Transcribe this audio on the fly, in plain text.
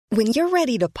When you're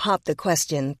ready to pop the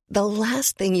question, the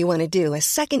last thing you want to do is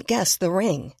second-guess the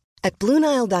ring. At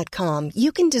BlueNile.com,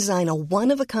 you can design a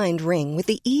one-of-a-kind ring with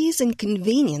the ease and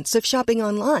convenience of shopping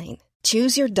online.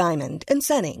 Choose your diamond and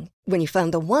setting. When you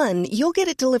find the one, you'll get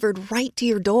it delivered right to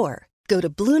your door. Go to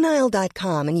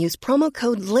BlueNile.com and use promo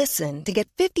code LISTEN to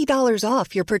get $50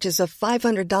 off your purchase of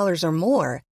 $500 or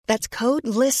more. That's code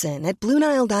LISTEN at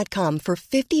BlueNile.com for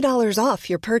 $50 off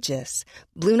your purchase.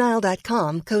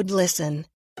 BlueNile.com, code LISTEN.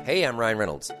 Hey, I'm Ryan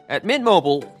Reynolds. At Mint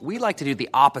Mobile, we like to do the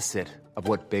opposite of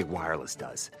what Big Wireless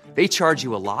does. They charge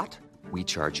you a lot, we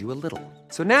charge you a little.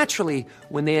 So naturally,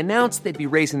 when they announced they'd be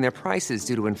raising their prices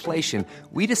due to inflation,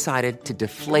 we decided to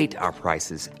deflate our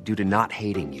prices due to not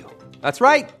hating you. That's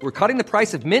right. We're cutting the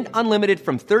price of Mint Unlimited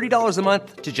from $30 a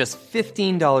month to just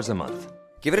 $15 a month.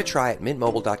 Give it a try at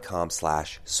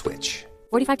mintmobile.com/switch.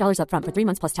 $45 up front for 3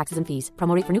 months plus taxes and fees.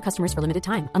 Promo rate for new customers for limited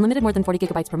time. Unlimited more than 40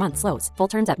 gigabytes per month. Slows full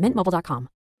terms at mintmobile.com.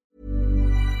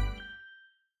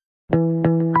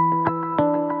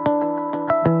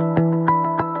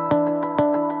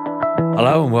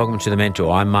 Hello and welcome to The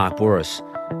Mentor. I'm Mark Boris.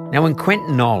 Now, when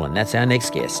Quentin Nolan, that's our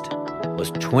next guest,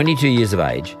 was 22 years of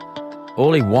age,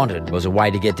 all he wanted was a way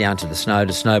to get down to the snow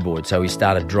to snowboard, so he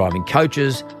started driving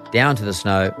coaches down to the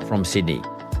snow from Sydney,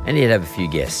 and he'd have a few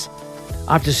guests.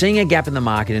 After seeing a gap in the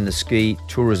market in the ski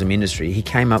tourism industry, he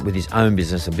came up with his own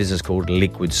business, a business called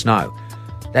Liquid Snow.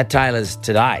 That tailors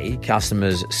today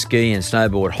customers' ski and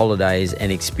snowboard holidays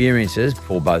and experiences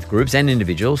for both groups and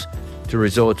individuals to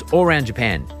resorts all around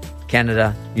Japan,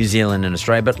 Canada, New Zealand and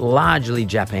Australia, but largely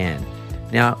Japan.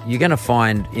 Now, you're going to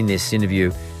find in this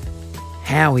interview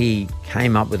how he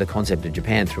came up with the concept of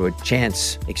Japan through a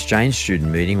chance exchange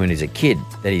student meeting when he was a kid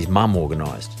that his mum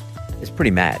organised. It's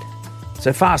pretty mad.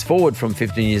 So fast forward from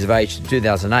 15 years of age to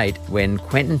 2008 when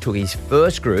Quentin took his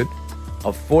first group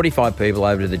of 45 people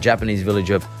over to the Japanese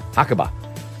village of Hakuba.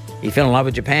 He fell in love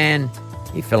with Japan,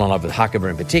 he fell in love with Hakuba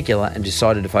in particular, and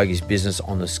decided to focus his business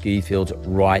on the ski fields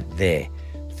right there.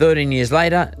 13 years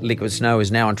later, Liquid Snow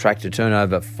is now on track to turn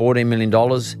over $14 million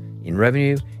in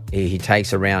revenue. He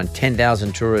takes around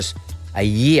 10,000 tourists a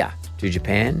year to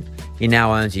Japan. He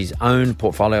now owns his own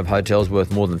portfolio of hotels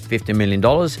worth more than $50 million.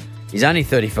 He's only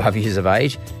 35 years of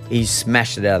age. He's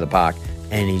smashed it out of the park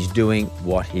and he's doing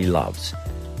what he loves.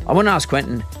 I want to ask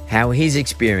Quentin how his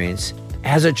experience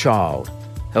as a child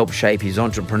helped shape his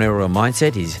entrepreneurial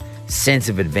mindset, his sense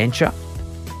of adventure,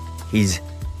 his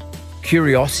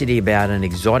curiosity about an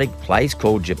exotic place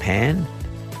called Japan.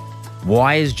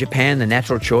 Why is Japan the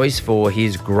natural choice for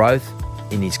his growth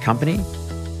in his company?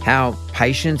 How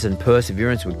patience and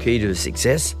perseverance were key to his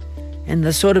success, and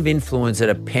the sort of influence that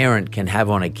a parent can have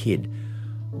on a kid.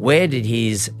 Where did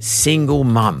his single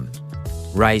mum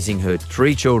raising her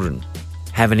 3 children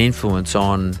have an influence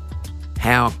on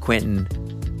how Quentin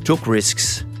took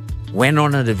risks, went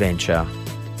on an adventure,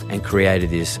 and created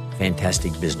this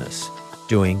fantastic business,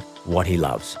 doing what he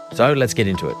loves? So let's get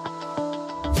into it.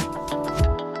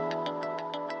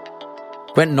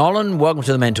 Quentin Nolan, welcome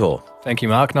to The Mentor. Thank you,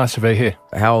 Mark. Nice to be here.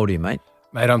 How old are you, mate?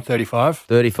 Mate, I'm 35.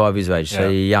 35 years of age, so you're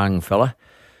a young fella,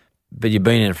 but you've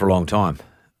been in it for a long time.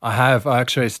 I have. I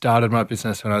actually started my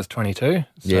business when I was 22,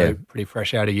 so pretty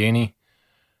fresh out of uni,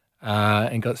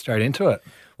 and got straight into it.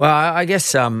 Well, I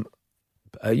guess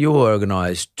you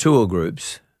organise tour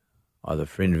groups, either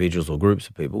for individuals or groups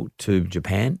of people, to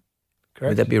Japan.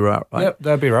 Correct. Would that be right? Yep,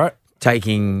 that'd be right.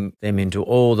 Taking them into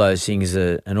all those things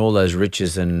and all those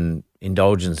riches and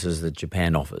indulgences that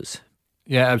Japan offers.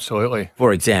 Yeah, absolutely.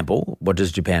 For example, what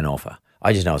does Japan offer?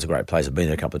 I just know it's a great place. I've been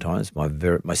there a couple of times.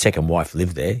 My second wife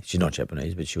lived there. She's not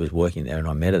Japanese, but she was working there, and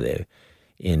I met her there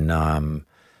in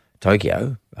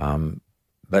Tokyo.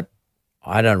 But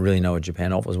I don't really know what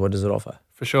Japan offers. What does it offer?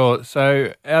 For sure.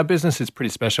 So our business is pretty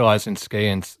specialised in ski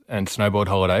and snowboard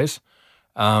holidays.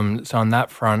 So on that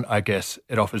front, I guess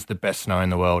it offers the best snow in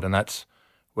the world, and that's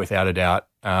without a doubt.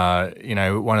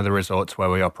 One of the resorts where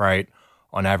we operate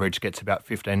on average gets about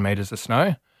 15 metres of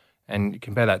snow, and you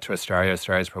compare that to Australia.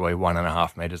 Australia's probably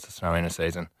 1.5 metres of snow in a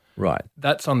season. Right.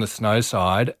 That's on the snow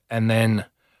side. And then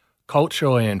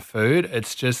culturally and food,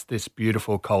 it's just this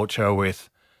beautiful culture with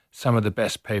some of the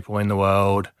best people in the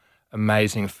world,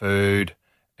 amazing food,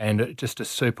 and just a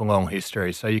super long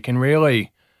history. So you can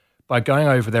really, by going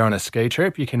over there on a ski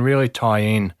trip, you can really tie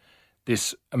in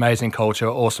this amazing culture,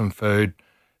 awesome food,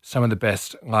 some of the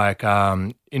best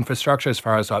infrastructure as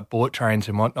far as like bullet trains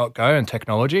and whatnot go, and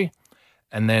technology,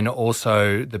 and then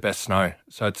also the best snow.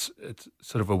 So it's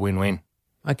sort of a win-win.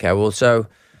 Okay, well, so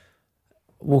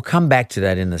we'll come back to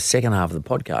that in the second half of the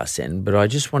podcast then, but I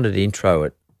just wanted to intro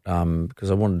it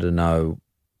because I wanted to know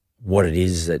what it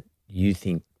is that you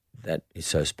think that is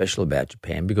so special about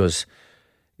Japan, because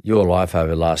your life over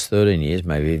the last 13 years,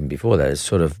 maybe even before that, has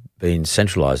sort of been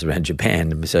centralised around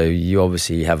Japan. So you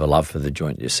obviously have a love for the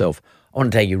joint yourself. I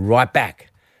want to take you right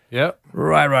back. Yep.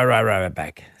 Right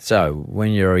back. So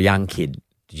when you're a young kid,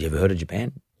 did you ever heard of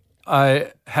Japan?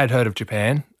 I had heard of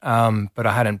Japan, but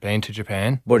I hadn't been to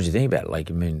Japan. What did you think about it?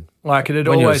 Like, I mean, Like it had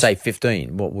when you were, always, say,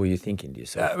 15, what were you thinking to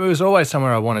yourself? it was always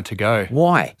somewhere I wanted to go.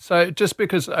 Why? So just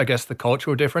because I guess the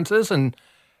cultural differences and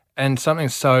something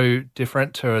so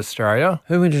different to Australia.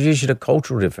 Who introduced you to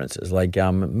cultural differences? Like,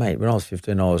 mate, when I was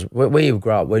 15, where you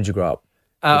grow up? Where'd you grow up?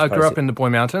 I grew up in the Boy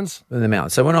Mountains. In the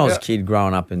mountains. So when I was a kid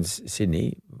growing up in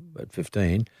Sydney at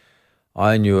 15,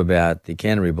 I knew about the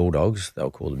Canterbury Bulldogs. They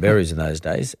were called the Berries in those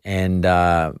days. And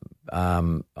I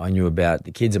knew about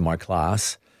the kids in my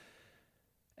class.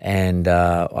 And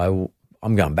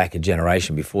I'm going back a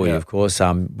generation before you, of course.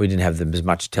 We didn't have them as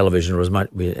much television or as much.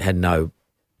 We had no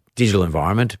digital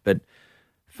environment. But,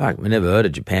 fuck, we never heard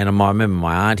of Japan. And I remember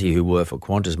my auntie who worked for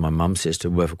Qantas, my mum's sister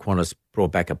who worked for Qantas,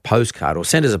 brought back a postcard or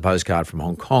sent us a postcard from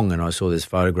Hong Kong, and I saw this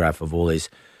photograph of all these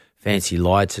fancy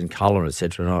lights and colour,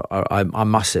 etc. And I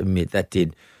must admit that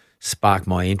did spark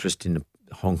my interest in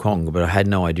Hong Kong, but I had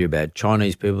no idea about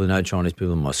Chinese people, no Chinese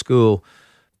people in my school,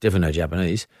 definitely no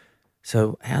Japanese.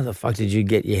 So how the fuck did you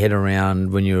get your head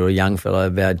around when you were a young fellow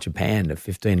about Japan at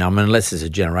 15? I mean, unless it's a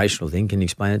generational thing, can you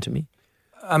explain it to me?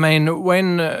 I mean,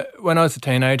 when I was a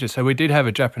teenager, so we did have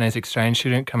a Japanese exchange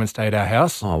student come and stay at our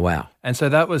house. Oh, wow. And so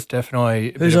that was definitely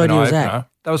a Whose bit of an idea was that? eye-opener.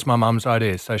 That was my mum's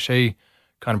idea. So she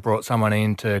kind of brought someone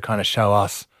in to kind of show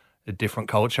us a different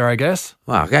culture, I guess.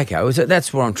 Wow, okay. So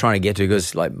that's what I'm trying to get to,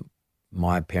 because like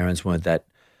my parents weren't that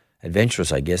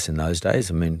adventurous, I guess, in those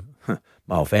days. I mean,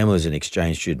 my whole family was an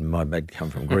exchange student. My dad come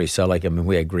from Greece, so like, I mean,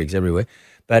 we had Greeks everywhere.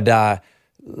 But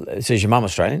so is your mum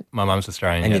Australian? My mum's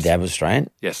Australian, And yes. your dad was Australian?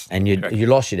 Yes. And you correct. you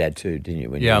lost your dad too, didn't you?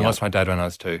 When you were I young? lost my dad when I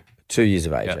was 2. 2 years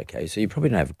of age, Yeah. okay. So you probably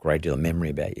don't have a great deal of memory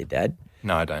about your dad.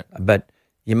 No, I don't. But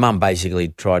your mum basically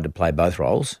tried to play both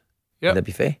roles. Yep. Would that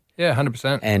be fair? Yeah,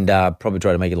 100%. And probably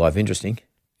tried to make your life interesting.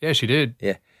 Yeah, she did.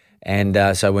 Yeah.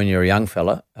 And so when you're a young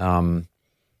fella,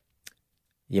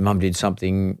 your mum did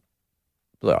something,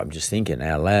 look, I'm just thinking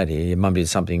out loud here, your mum did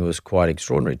something that was quite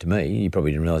extraordinary to me. You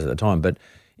probably didn't realise at the time, but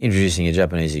introducing a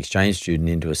Japanese exchange student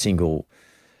into a single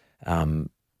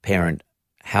parent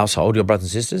household, your brothers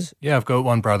and sisters? Yeah, I've got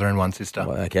one brother and one sister.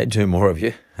 Well, okay, 2 more of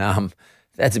you.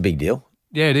 That's a big deal.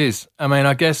 Yeah, it is. I mean,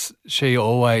 I guess she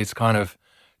always kind of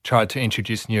tried to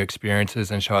introduce new experiences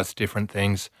and show us different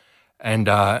things and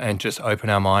just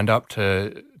open our mind up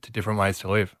to different ways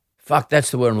to live. Fuck, that's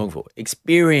the word I'm looking for.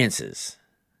 Experiences.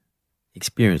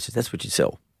 Experiences, that's what you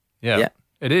sell. Yeah,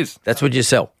 it is. That's what you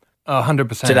sell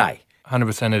 100%. today.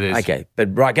 100% it is. Okay,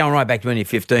 but going right back to when you're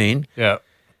 15, Yeah.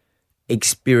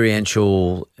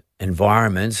 experiential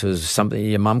environments was something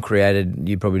your mum created.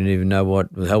 You probably didn't even know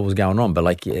what the hell was going on, but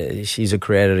like she's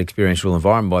created an experiential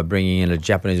environment by bringing in a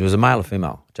Japanese, was a male or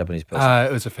female Japanese person?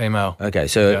 It was a female. Okay,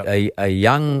 so Yeah. a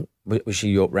young, was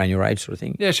she around your age sort of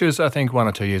thing? Yeah, she was, I think, 1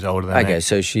 or 2 years older than me. Okay,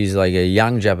 so she's like a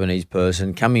young Japanese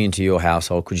person coming into your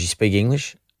household. Could she speak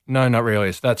English? No, not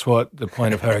really. So that's what the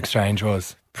point of her exchange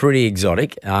was. Pretty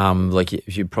exotic. Like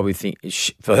you probably think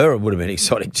for her it would have been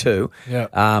exotic too. Yeah.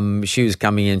 She was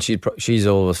coming in. She's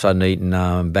all of a sudden eating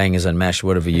bangers and mash,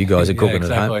 whatever you guys are cooking at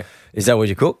exactly. home. Is that what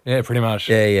you cook? Yeah, pretty much.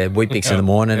 Yeah. Wheat bix in the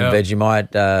morning, Yeah.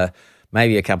 Vegemite,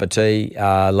 maybe a cup of tea.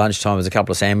 Lunchtime is a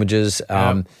couple of sandwiches.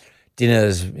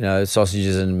 Dinners,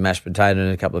 sausages and mashed potato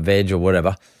and a couple of veg or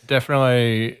whatever.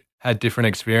 Definitely had different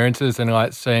experiences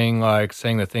and seeing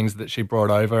the things that she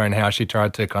brought over and how she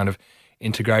tried to kind of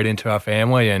integrate into our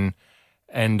family and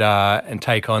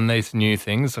take on these new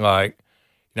things. Like,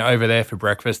 over there for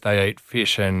breakfast they eat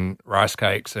fish and rice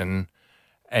cakes and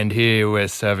here we're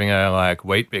serving her like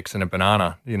wheat bix and a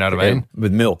banana. You know what I mean?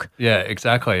 With milk. Yeah,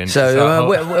 exactly. And So,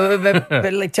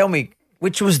 but like, tell me,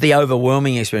 which was the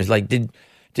overwhelming experience? Like,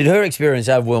 did her experience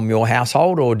overwhelm your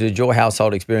household, or did your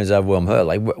household experience overwhelm her?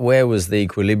 Like, where was the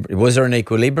equilibrium? Was there an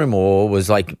equilibrium, or was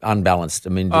like unbalanced?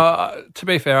 I mean, to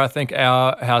be fair, I think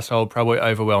our household probably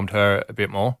overwhelmed her a bit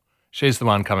more. She's the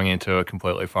one coming into a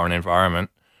completely foreign environment.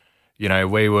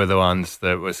 We were the ones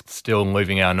that was still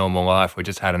living our normal life. We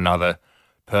just had another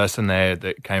person there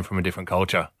that came from a different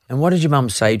culture. and what did your mum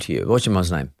say to you? What's your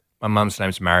mum's name? My mum's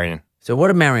name's Marion. So what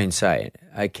did Marion say?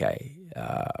 Okay,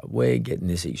 we're getting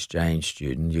this exchange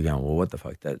student. You're going, well, what the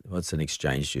fuck? What's an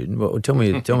exchange student? Well, tell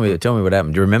me what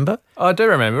happened. Do you remember? I do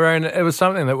remember, and it was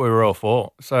something that we were all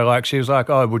for. So, she was like,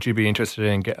 "Oh, would you be interested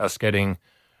in us getting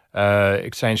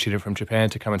exchange student from Japan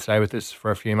to come and stay with us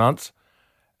for a few months?"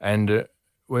 And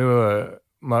we were,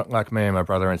 me and my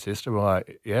brother and sister were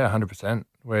like, "Yeah, 100%.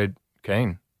 We're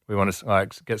keen. We want to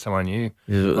like get someone new.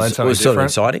 It learn something was sort of different.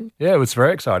 exciting. Yeah, it was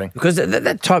very exciting. Because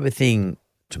that type of thing,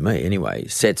 to me anyway,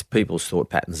 sets people's thought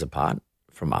patterns apart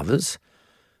from others,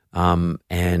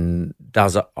 and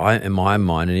does, in my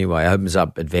mind anyway, opens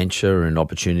up adventure, and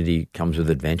opportunity comes with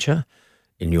adventure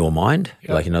in your mind. Yep.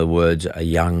 Like, in other words, a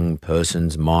young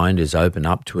person's mind is open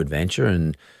up to adventure,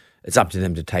 and it's up to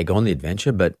them to take on the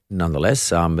adventure, but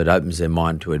nonetheless, it opens their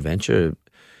mind to adventure.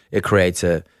 It creates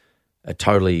a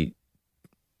totally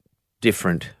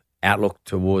different outlook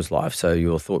towards life. So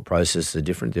your thought processes are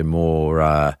different. They're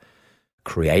more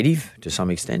creative to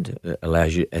some extent. It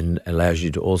allows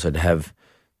you to also to have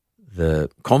the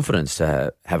confidence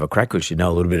to have a crack because you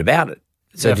know a little bit about it.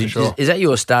 So Yeah, for sure. Is that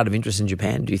your start of interest in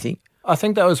Japan, do you think? I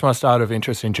think that was my start of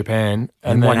interest in Japan.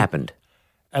 And what happened?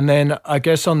 And then I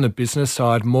guess on the business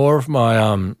side, more of my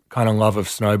kind of love of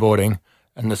snowboarding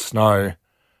and the snow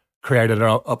created an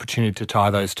opportunity to tie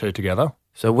those two together.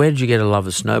 So where did you get a love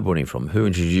of snowboarding from? Who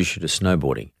introduced you to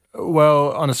snowboarding?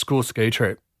 Well, on a school ski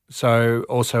trip. So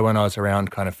also when I was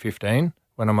around kind of 15,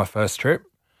 went on my first trip.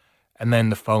 And then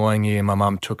the following year, my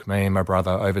mum took me and my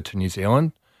brother over to New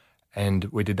Zealand, and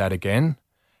we did that again.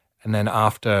 And then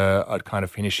after I'd kind of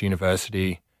finished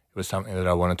university, it was something that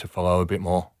I wanted to follow a bit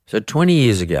more. So 20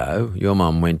 years ago, your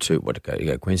mum went to, you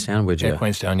go Queenstown? Where'd you Yeah, go?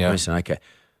 Queenstown, yeah. Queenstown, okay.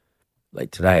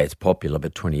 Like today it's popular,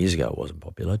 but 20 years ago it wasn't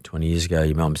popular. 20 years ago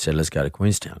your mum said, let's go to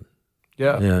Queenstown.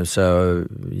 Yeah. You know, so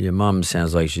your mum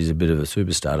sounds like she's a bit of a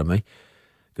superstar to me.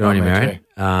 Good on you, me Marion.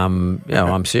 too.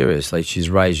 I'm serious. Like, she's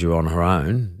raised you on her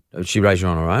own. Did she raise you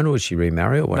on her own, or did she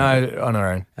remarry, or what? No, on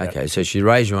our own. Okay, so she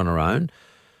raised you on her own.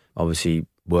 Obviously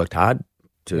worked hard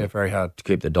Yeah, very hard. to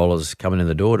keep the dollars coming in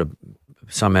the door, to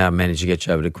somehow manage to get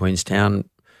you over to Queenstown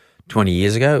 20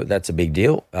 years ago. That's a big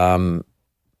deal.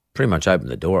 Pretty much opened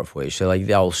the door up for you. So, like,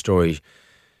 the old story,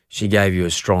 she gave you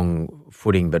a strong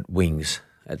footing but wings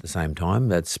at the same time.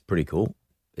 That's pretty cool.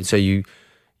 And so you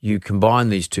combine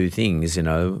these two things, you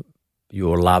know,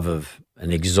 your love of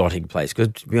an exotic place. Because,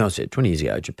 to be honest, 20 years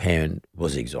ago, Japan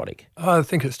was exotic. Oh, I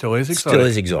think it still is exotic. Still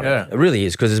is exotic. Yeah. It really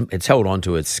is, because it's held on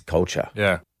to its culture.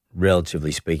 Yeah.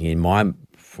 Relatively speaking,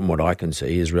 from what I can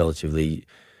see, is relatively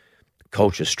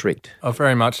culture strict. Oh,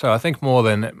 very much so. I think more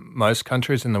than most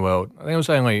countries in the world. I think it was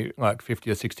only like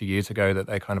 50 or 60 years ago that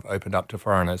they kind of opened up to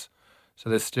foreigners. So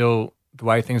there's still, the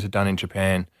way things are done in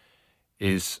Japan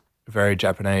is very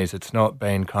Japanese. It's not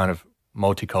been kind of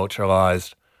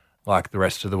multiculturalized like the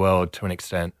rest of the world to an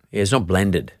extent. Yeah, it's not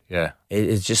blended. Yeah.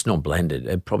 It's just not blended.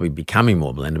 It's probably becoming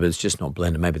more blended, but it's just not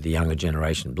blended. Maybe the younger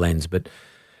generation blends. But,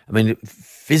 I mean,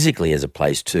 physically as a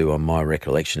place too, on my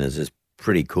recollection, is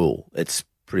pretty cool. It's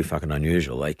pretty fucking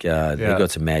unusual. Like, they've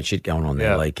got some mad shit going on there.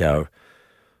 Yeah. Like,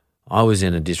 I was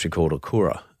in a district called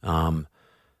Akura, and,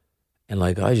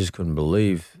 like, I just couldn't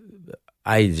believe,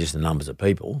 just the numbers of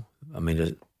people. I mean,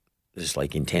 it's just,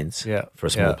 like, intense for a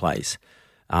small place.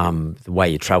 The way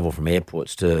you travel from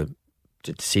airports to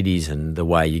cities, and the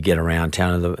way you get around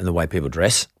town, and the way people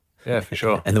dress. Yeah, for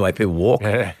sure. And the way people walk.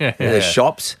 Yeah. The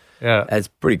shops. Yeah. It's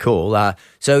pretty cool.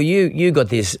 So you got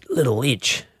this little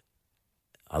itch.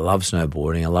 I love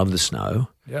snowboarding. I love the snow.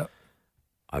 Yeah.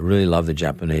 I really love the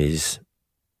Japanese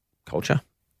culture.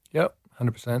 Yep,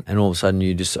 100%. And all of a sudden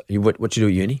what you do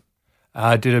at uni?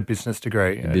 I did a business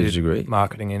degree. I business did degree?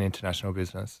 Marketing and international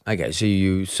business. Okay, so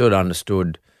you sort of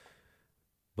understood,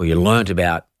 well, you learnt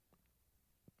about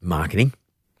marketing.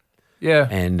 Yeah.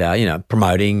 And,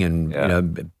 promoting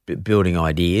and, building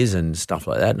ideas and stuff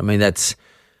like that. I mean, it's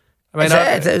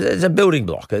a building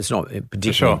block. It's not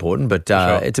particularly important, but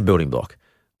it's a building block.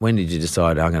 When did you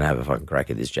decide, I'm going to have a fucking crack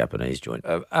at this Japanese joint?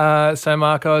 So,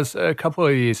 Mark, I was a couple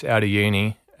of years out of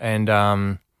uni, and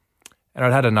I'd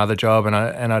had another job, and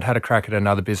I'd had a crack at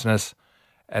another business,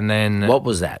 and then What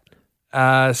was that?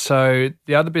 So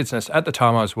the other business at the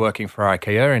time, I was working for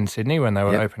IKEA in Sydney when they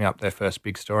were opening up their first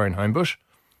big store in Homebush,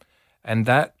 and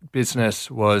that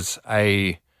business was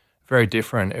very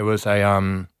different. It was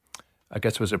I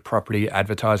guess it was a property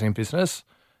advertising business.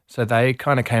 So they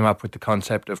kind of came up with the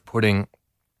concept of putting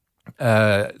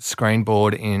a screen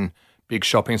board in big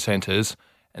shopping centres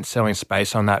and selling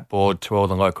space on that board to all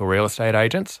the local real estate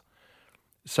agents.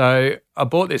 So I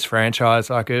bought this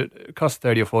franchise, like it cost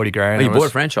 30 or 40 grand. Oh, you bought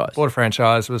a franchise? Bought a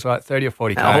franchise. It was like 30 or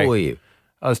 40K. How old were you?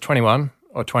 I was 21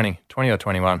 or 20 or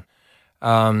 21.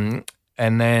 And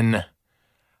then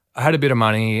I had a bit of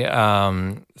money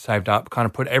saved up, kind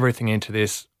of put everything into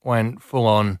this, went full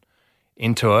on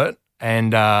into it.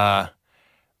 And,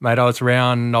 mate, I was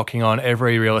around knocking on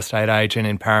every real estate agent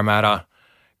in Parramatta,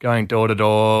 going door to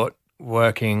door,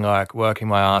 working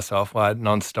my ass off, like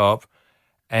nonstop.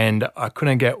 And I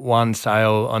couldn't get one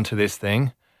sale onto this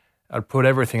thing. I'd put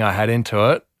everything I had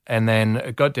into it, And then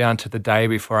it got down to the day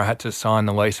before I had to sign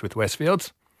the lease with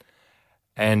Westfields.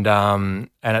 And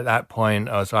at that point,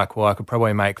 I was like, well, I could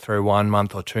probably make through 1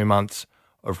 month or 2 months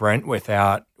of rent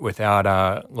without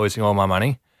losing all my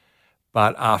money.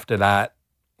 But after that,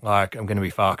 like, I'm going to be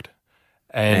fucked.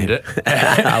 And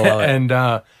I love it.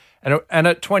 and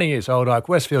at 20 years old, like,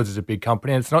 Westfields is a big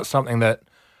company. And it's not something that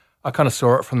I kind of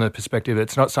saw it from the perspective.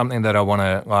 It's not something that I want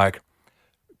to like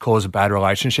cause a bad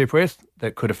relationship with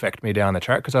that could affect me down the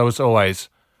track, because I was always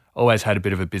had a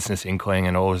bit of a business inkling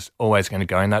and always going to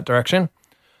go in that direction.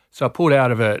 So I pulled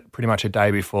out of it pretty much a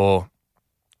day before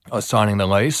I was signing the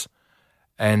lease,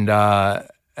 and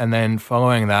then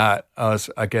following that, I was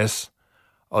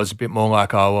a bit more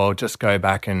like, oh well, just go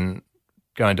back and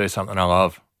go and do something I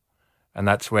love, and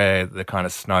that's where the kind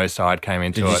of snow side came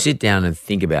into it. Did you sit down and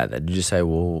think about that? Did you say,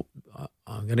 well,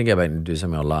 I'm going to go back and do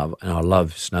something I love, and I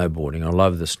love snowboarding, I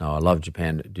love the snow, I love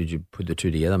Japan. Did you put the two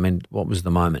together? I mean, what was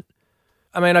the moment?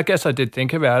 I mean, I guess I did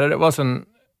think about it. It wasn't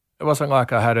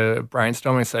like I had a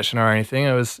brainstorming session or anything.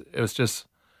 It was just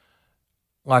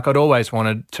like I'd always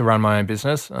wanted to run my own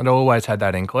business. I'd always had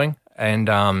that inkling, and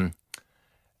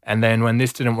then when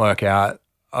this didn't work out,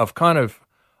 I've got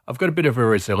a bit of a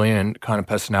resilient kind of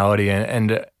personality,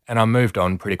 and I moved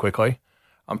on pretty quickly.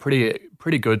 I'm pretty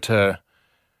good to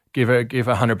give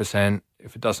 100%.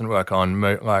 If it doesn't work on,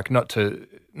 like not to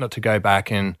go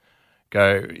back and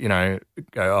go,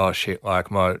 oh shit, like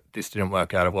this didn't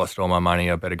work out, I've lost all my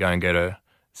money, I better go and get a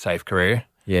safe career.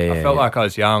 Yeah, I felt like I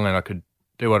was young and I could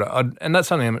do and that's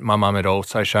something that my mum had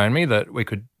also shown me, that we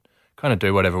could kind of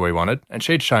do whatever we wanted. And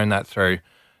she'd shown that through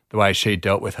the way she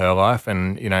dealt with her life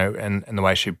and, and the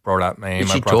way she brought up me and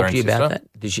my brother and sister.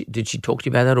 Did she talk to you about that? Did she talk to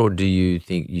you about that, or do you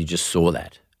think you just saw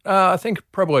that? I think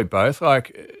probably both.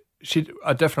 Like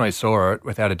I definitely saw it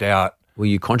without a doubt. Were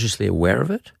you consciously aware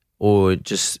of it, or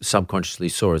just subconsciously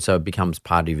saw it so it becomes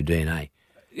part of your DNA?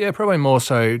 Yeah, probably more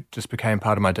so just became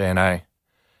part of my DNA.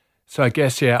 So I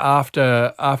guess, yeah,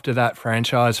 after that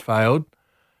franchise failed,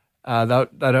 that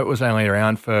it was only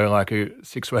around for like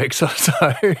 6 weeks or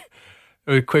so.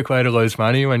 A quick way to lose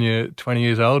money when you're 20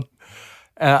 years old.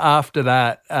 After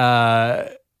that,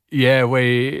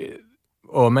 me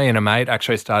and a mate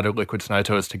actually started Liquid Snow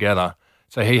Tours together.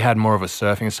 So he had more of a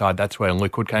surfing side. That's where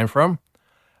Liquid came from.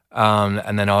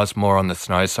 And then I was more on the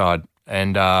snow side.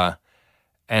 And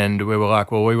we were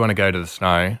like, well, we want to go to the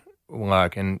snow.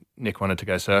 And Nick wanted to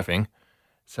go surfing.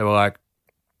 So we're like,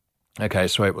 okay,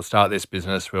 sweet, we'll start this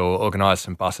business. We'll organise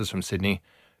some buses from Sydney,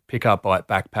 pick up like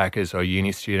backpackers or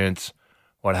uni students,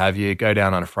 what have you, go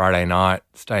down on a Friday night,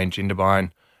 stay in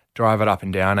Jindabyne, drive it up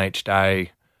and down each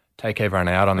day, take everyone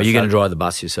out on the... Are you going to drive the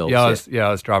bus yourself? Yeah,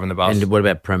 I was driving the bus. And what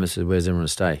about premises? Where's everyone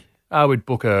to stay? We'd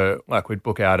book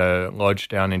out a lodge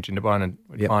down in Jindabyne, and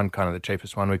we'd find kind of the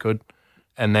cheapest one we could,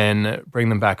 and then bring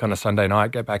them back on a Sunday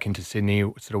night, get back into Sydney,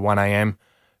 sort of 1 a.m.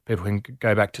 People can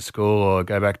go back to school or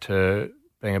go back to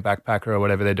being a backpacker or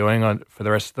whatever they're doing for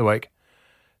the rest of the week.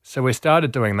 So we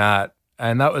started doing that,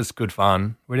 and that was good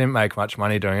fun. We didn't make much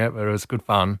money doing it, but it was good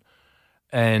fun.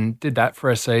 And did that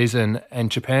for a season, and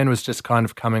Japan was just kind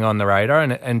of coming on the radar,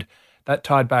 and that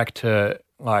tied back to,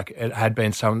 like, it had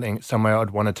been somewhere I'd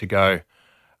wanted to go,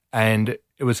 and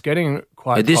it was getting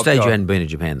quite At this popular. stage, you hadn't been to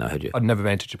Japan, though, had you? I'd never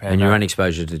been to Japan. And no. your only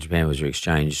exposure to Japan was your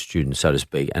exchange student, so to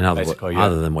speak, and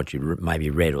other than what you maybe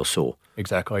read or saw.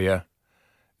 Exactly, yeah.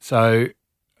 So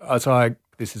I was like,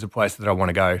 this is a place that I want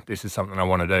to go. This is something I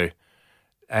want to do.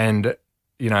 And,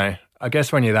 I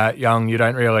guess when you're that young, you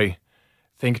don't really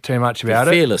think too much about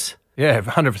it. Fearless. Yeah,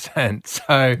 100%.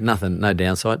 So Nothing, no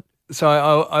downside. So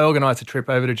I organised a trip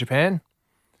over to Japan,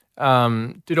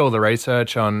 did all the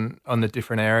research on the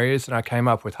different areas, and I came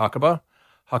up with Hakuba.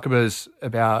 Hakuba's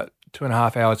about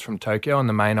 2.5 hours from Tokyo on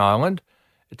the main island.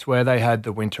 It's where they had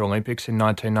the Winter Olympics in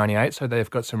 1998, so they've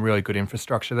got some really good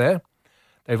infrastructure there.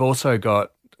 They've also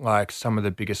got like some of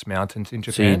the biggest mountains in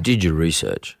Japan. So you did your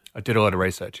research. I did a lot of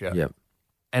research, yeah. Yep.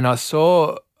 And I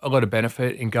saw a lot of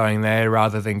benefit in going there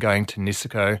rather than going to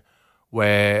Niseko,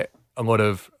 where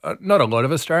not a lot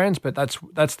of Australians, but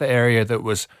that's the area that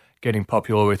was getting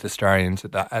popular with Australians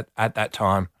at that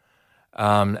time.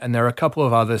 And there are a couple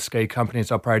of other ski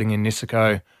companies operating in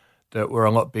Niseko that were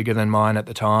a lot bigger than mine at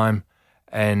the time,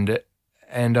 and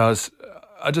I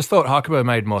just thought Hakuba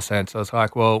made more sense. I was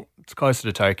like, well, it's closer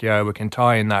to Tokyo. We can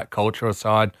tie in that cultural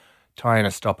side, tie in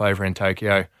a stopover in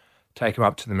Tokyo, take them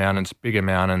up to the mountains, bigger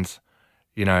mountains,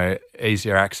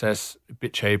 easier access, a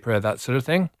bit cheaper, that sort of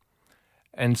thing.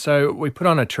 And so we put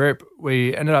on a trip.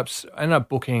 We ended up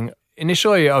booking.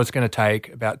 Initially, I was going to take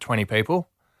about 20 people,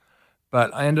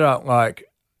 but I ended up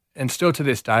and still to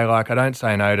this day, I don't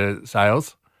say no to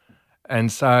sales.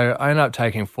 And so I ended up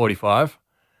taking 45.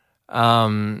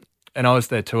 and I was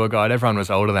their tour guide. Everyone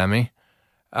was older than me.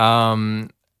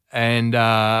 And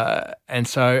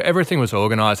so everything was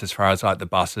organised as far as like the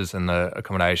buses and the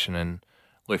accommodation and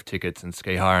lift tickets and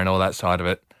ski hire and all that side of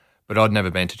it. But I'd never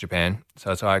been to Japan.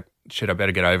 So it's like, shit, I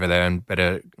better get over there and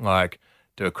better like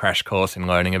do a crash course in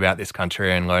learning about this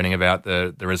country and learning about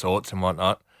the resorts and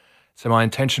whatnot. So my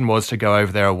intention was to go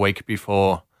over there a week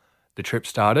before the trip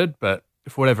started, but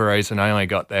for whatever reason, I only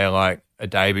got there like a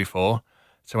day before.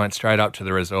 So I went straight up to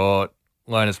the resort,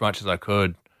 learned as much as I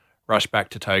could, rushed back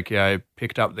to Tokyo,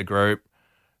 picked up the group,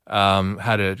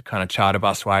 had a kind of charter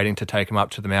bus waiting to take them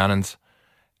up to the mountains.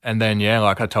 And then,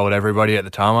 like I told everybody at the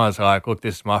time, I was like, look,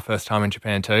 this is my first time in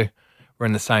Japan too. We're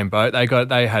in the same boat.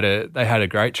 They had a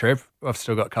great trip. I've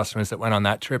still got customers that went on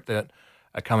that trip that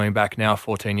are coming back now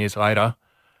 14 years later.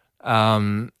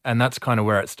 And that's kind of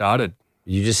where it started.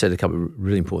 You just said a couple of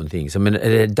really important things. I mean,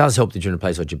 it does help that you're in a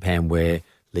place like Japan where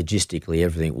logistically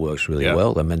everything works really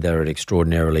well. I mean, they're an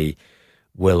extraordinarily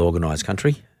well-organised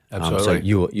country. Absolutely.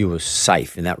 So you were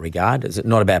safe in that regard. It's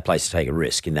not a bad place to take a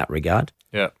risk in that regard.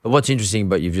 Yeah. But what's interesting,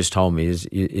 but you've just told me,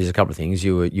 is a couple of things.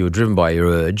 You were driven by your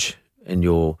urge and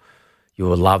your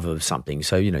love of something.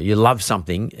 So, you love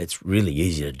something, it's really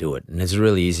easy to do it. And it's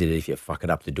really easy to, if you fuck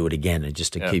it up, to do it again and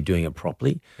just to keep doing it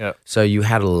properly. Yeah. So you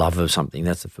had a love of something.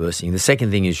 That's the first thing. The second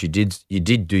thing is you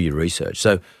did do your research.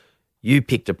 So you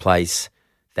picked a place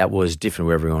that was different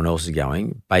where everyone else is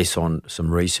going based on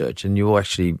some research, and you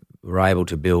actually were able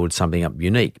to build something up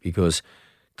unique, because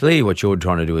clearly what you're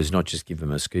trying to do is not just give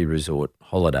them a ski resort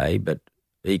holiday, but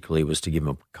equally was to give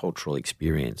them a cultural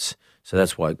experience. So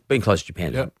that's why being close to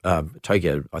Japan,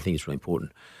 Tokyo, I think is really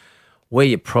important. Where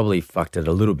you probably fucked it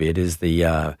a little bit is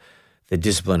the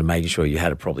discipline of making sure you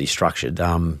had it properly structured.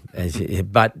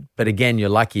 But again, you're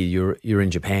lucky you're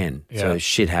in Japan, so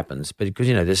shit happens. But because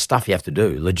there's stuff you have to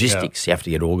do, logistics you have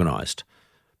to get organised,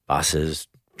 buses,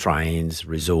 trains,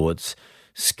 resorts,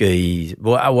 skis.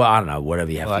 Well, I don't know,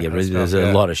 whatever you have to get. There's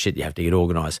a lot of shit you have to get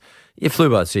organised. You flew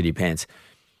by the seat of your pants,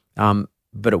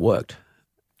 but it worked.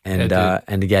 And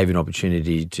it gave you an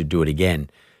opportunity to do it again.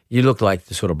 You look like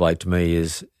the sort of bloke to me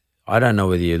is, I don't know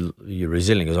whether you're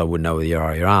resilient, because I wouldn't know whether you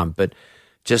are or you aren't, but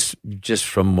just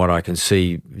from what I can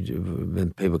see,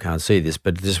 people can't see this,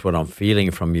 but just what I'm feeling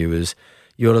from you is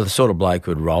you're the sort of bloke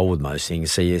who would roll with most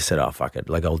things. So you said, oh, fuck it,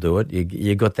 like I'll do it.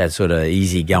 You got that sort of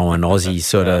easygoing Aussie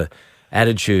sort of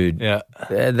attitude. Yeah.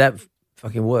 That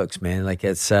fucking works, man. Like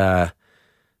that's sort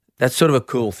of a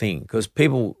cool thing, because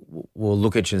people will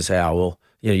look at you and say, oh, well,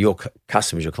 your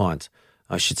customers, your clients,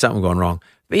 oh shit, something gone wrong.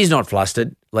 But he's not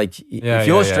flustered. Like if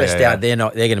you're stressed out, they're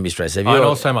going to be stressed. And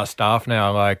also my staff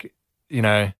now, like,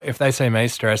 if they see me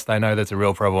stressed, they know there's a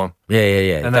real problem.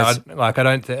 Yeah. And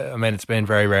it's been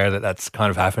very rare that's kind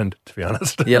of happened, to be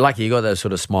honest. Yeah, lucky you got those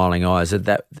sort of smiling eyes.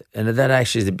 That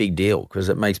actually is a big deal, because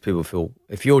it makes people feel,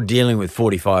 if you're dealing with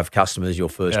 45 customers your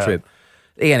first trip,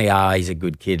 they're going to go, he's a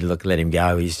good kid, look, let him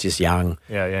go, he's just young.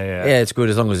 Yeah, it's good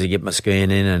as long as he get my skiing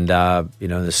in and,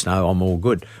 the snow, I'm all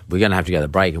good. We're going to have to go to the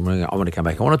break, and I want to come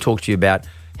back. I want to talk to you about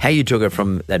how you took it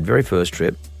from that very first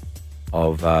trip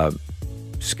of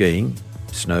skiing,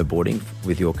 snowboarding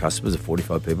with your customers of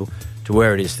 45 people to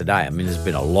where it is today. I mean, there's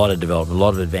been a lot of development, a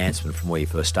lot of advancement from where you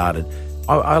first started.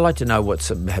 I'd like to know what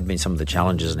have been some of the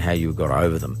challenges and how you got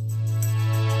over them.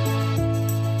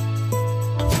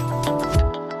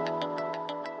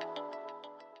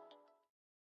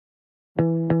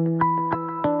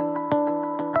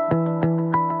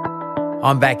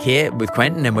 I'm back here with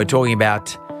Quentin, and we're talking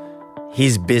about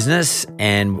his business,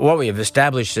 and what we have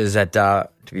established is that, to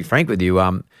be frank with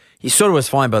you, he sort of was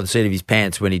flying by the seat of his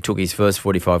pants when he took his first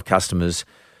 45 customers,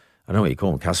 I don't know what you call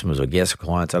them, customers or guests or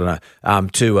clients, I don't know,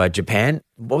 to Japan.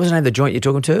 What was the name of the joint you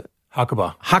took them to?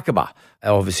 Hakuba.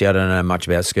 Obviously, I don't know much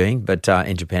about skiing, but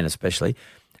in Japan especially.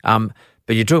 But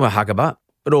you took them to Hakuba.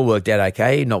 It all worked out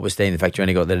okay, notwithstanding the fact you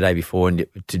only got there the day before and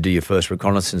to do your first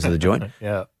reconnaissance of the joint.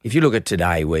 Yeah. If you look at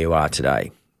today, where you are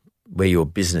today, where your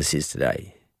business is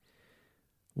today,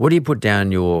 what do you put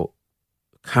down your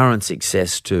current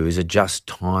success to? Is it just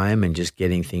time and just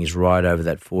getting things right over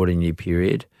that 14-year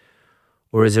period?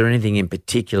 Or is there anything in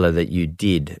particular that you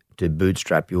did to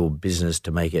bootstrap your business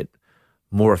to make it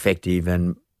more effective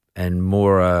and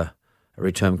more a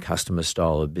return customer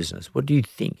style of business? What do you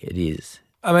think it is?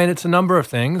 I mean, it's a number of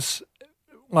things.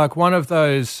 Like one of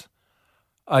those,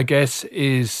 I guess,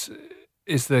 is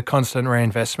the constant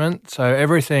reinvestment. So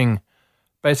everything,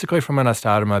 basically from when I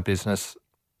started my business,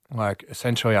 like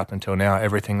essentially up until now,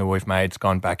 everything that we've made's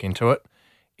gone back into it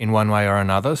in one way or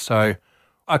another. So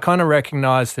I kind of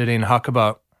recognize that in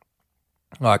Hakuba,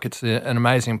 like it's an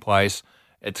amazing place.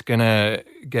 It's going to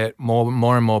get more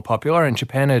and more popular. And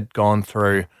Japan had gone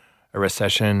through a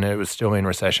recession. It was still in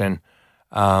recession.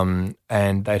 And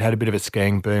they'd had a bit of a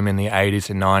skiing boom in the 80s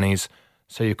and 90s.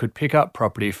 So you could pick up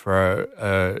property for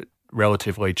a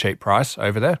relatively cheap price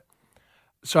over there.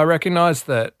 So I recognised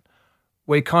that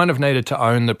we kind of needed to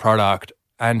own the product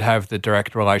and have the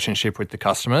direct relationship with the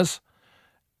customers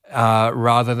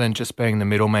rather than just being the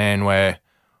middleman where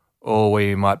all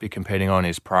we might be competing on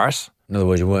is price. In other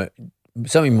words, you weren't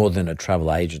something more than a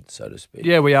travel agent, so to speak.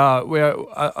 Yeah, we are.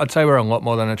 I'd say we're a lot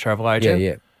more than a travel agent.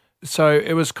 Yeah. So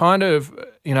it was kind of,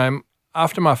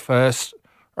 after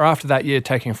that year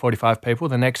taking 45 people,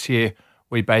 the next year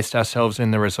we based ourselves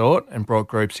in the resort and brought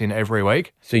groups in every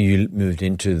week. So you moved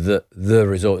into the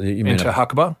resort. You mean into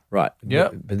Huckabah. Right. Yeah.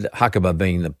 But Huckabah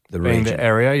being the being region. the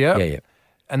area, yeah. Yeah.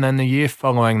 And then the year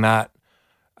following that,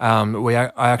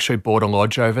 I actually bought a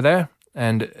lodge over there,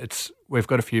 and we've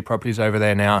got a few properties over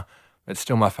there now. It's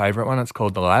still my favourite one. It's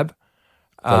called The Lab.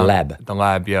 The Lab? The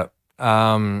Lab, yeah.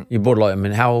 You bought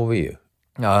how old were you?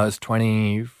 I was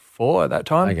 24 at that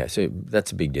time. Okay, so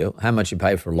that's a big deal. How much you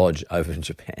pay for a lodge over in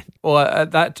Japan? Well,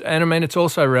 it's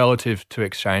also relative to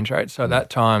exchange rate. So at that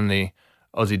time, the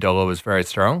Aussie dollar was very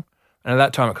strong, and at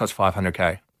that time it cost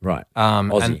 $500K. Right.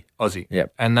 Aussie.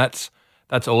 Yep. And that's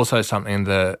also something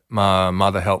that my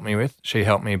mother helped me with. She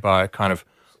helped me by kind of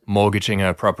mortgaging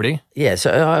a property. Yeah,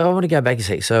 so I want to go back a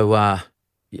sec. So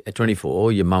at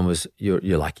 24, you're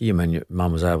lucky. Your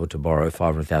mum was able to borrow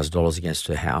 $500,000 against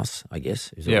her house, I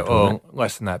guess. Is Yeah, or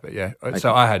less than that, but yeah. Okay.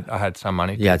 So I had some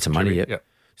money. You had some money, yeah. Yep.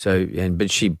 So,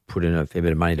 but she put in a fair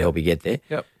bit of money to help you get there.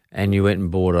 Yep. And you went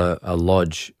and bought a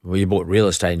lodge. Well, you bought real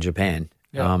estate in Japan.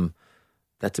 Yep.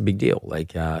 That's a big deal.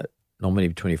 Like, not many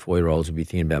 24-year-olds would be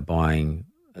thinking about buying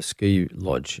a ski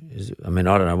lodge. I don't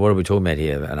know. What are we talking about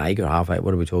here? An acre, half acre?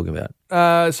 What are we talking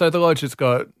about? So the lodge has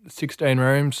got 16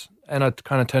 rooms, and I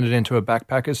kind of turned it into a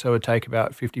backpacker, so it would take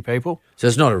about 50 people. So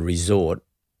it's not a resort.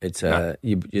 It's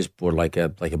you just bought like a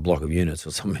block of units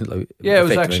or something. Yeah,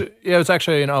 it was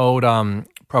actually an old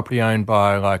property owned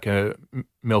by like a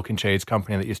milk and cheese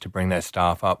company that used to bring their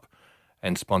staff up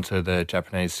and sponsor the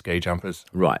Japanese ski jumpers.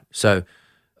 Right. So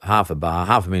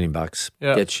 $500,000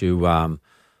 gets you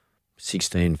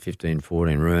 16, 15,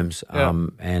 14 rooms,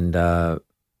 and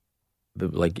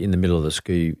but like in the middle of the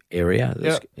ski area.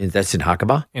 That's in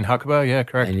Huckabah? In Huckabah, yeah,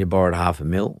 correct. And you borrowed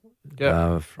 $500,000.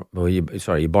 Yeah.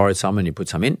 You borrowed some and you put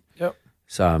some in. Yep.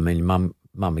 So I mean, mum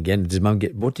again. Does mum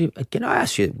get? Can I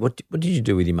ask you? What did you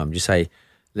do with your mum? Just say,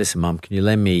 listen, mum, can you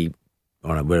lend me? I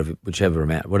don't know, whatever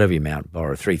amount,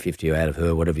 borrow $350 out of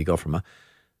her, whatever you got from her.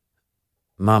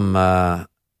 Mum,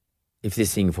 if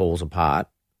this thing falls apart,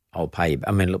 I'll pay you.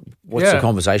 I mean, look, what's the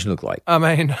conversation look like? I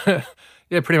mean,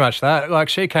 yeah, pretty much that. Like,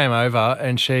 she came over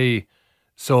and she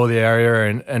saw the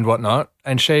area and whatnot,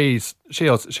 and she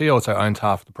also owns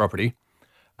half the property.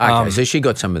 Okay, so she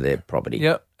got some of their property.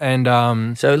 Yep,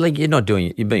 and so like you're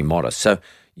being modest. So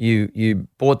you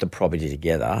bought the property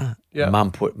together. Yeah.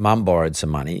 Mum borrowed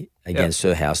some money against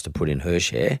her house to put in her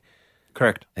share.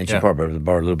 Correct. And she probably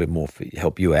borrowed a little bit more to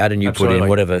help you out, and you put in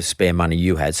whatever spare money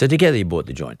you had. So together you bought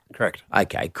the joint. Correct.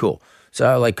 Okay, cool.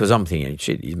 So like, because I'm thinking,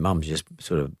 shit, his mum's just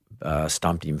sort of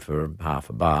stumped him for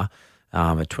 $500,000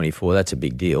 at 24. That's a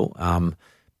big deal.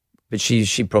 But she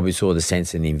probably saw the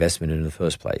sense in the investment in the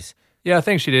first place. Yeah, I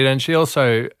think she did, and she's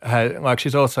also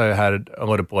had a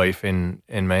lot of belief in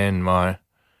me and my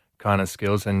kind of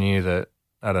skills, and knew that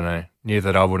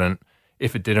I wouldn't,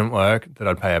 if it didn't work, that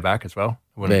I'd pay her back as well.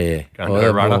 Yeah.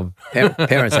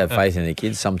 Parents have faith in their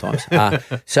kids sometimes.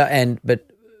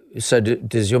 So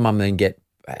does your mum then get?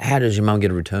 How does your mum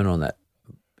get a return on that?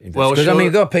 Well, because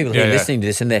you've got people here listening to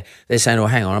this, and they're saying, "Oh,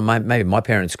 hang on, maybe my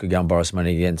parents could go and borrow some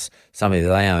money against somebody that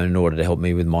they own in order to help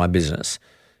me with my business."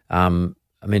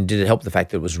 I mean, did it help the fact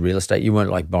that it was real estate? You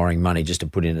weren't like borrowing money just to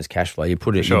put in as cash flow. You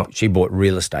put it. Sure. She bought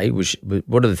real estate.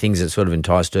 What are the things that sort of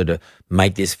enticed her to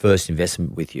make this first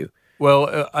investment with you?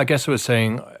 Well, I guess it was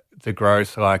seeing the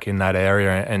growth like in that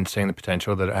area and seeing the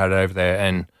potential that it had over there,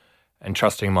 and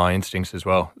trusting my instincts as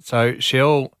well. So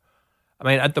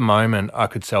at the moment, I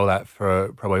could sell that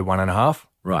for probably 1.5.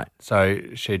 Right. So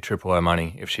she'd triple her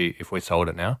money if we sold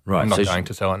it now. Right. I'm not going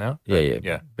to sell it now.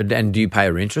 Yeah. But do you pay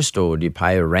her interest, or do you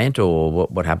pay her rent, or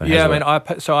what happened? Yeah, I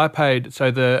paid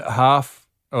the half,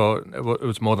 or it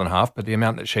was more than half, but the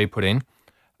amount that she put in,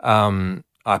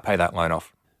 I pay that loan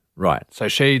off. Right. So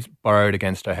she's borrowed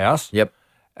against her house. Yep.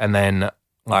 And then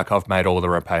I've made all the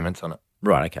repayments on it.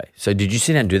 Right. Okay. So did you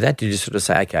sit down and do that? Did you sort of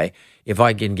say, okay, if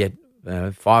I can get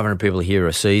 500 people here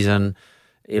a season,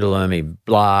 it'll earn me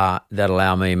blah, that'll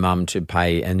allow me, mum, to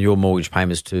pay, and your mortgage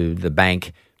payments to the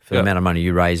bank for the amount of money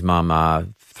you raise, mum,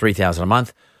 $3,000 a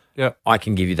month. Yeah. I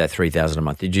can give you that $3,000 a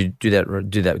month. Did you do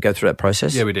that? Go through that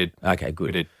process? Yeah, we did. Okay, good.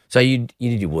 We did. So you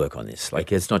did your work on this.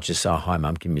 Like, it's not just, hi,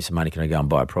 Mum, give me some money, can I go and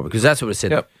buy a property? Because that's what it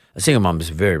said. Yep. A single mum is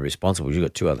very responsible. You've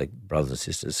got 2 other brothers and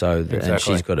sisters, so Exactly. and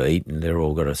she's got to eat and they're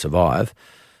all got to survive.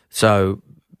 So,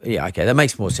 yeah, okay, that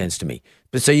makes more sense to me.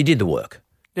 But so you did the work.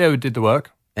 Yeah, we did the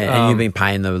work. And you've been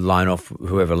paying the loan off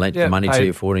whoever lent the money to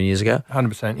you 14 years ago?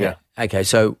 100%, yeah. Okay,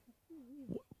 so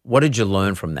what did you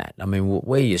learn from that? I mean,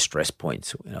 where are your stress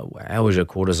points? How was your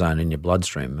cortisone in your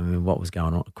bloodstream? I mean, what was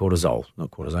going on? Cortisol.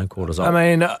 I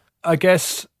mean, I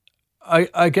guess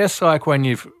like when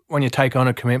you take on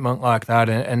a commitment like that,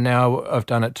 and now I've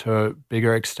done it to a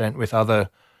bigger extent with other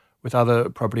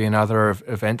property and other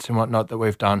events and whatnot that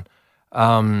we've done,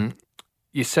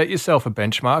 you set yourself a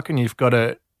benchmark and you've got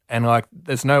to, and like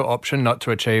there's no option not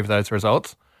to achieve those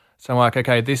results. So I'm like,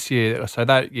 okay,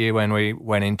 that year when we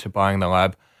went into buying the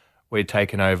lab, we'd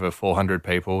taken over 400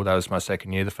 people. That was my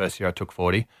second year. The first year I took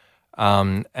 40.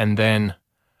 And then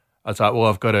I was like, well,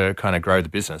 I've got to kind of grow the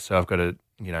business. So I've got to,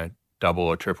 double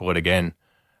or triple it again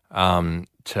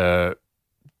to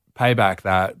pay back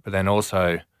that, but then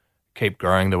also keep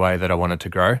growing the way that I wanted to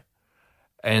grow.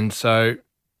 And so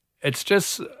it's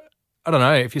just, I don't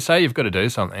know, if you say you've got to do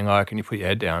something and you put your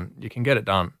head down, you can get it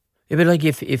done. Yeah, but like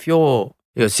if you're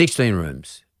 16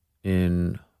 rooms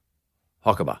in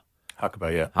Hokkaba,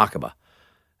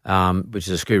 which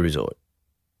is a ski resort,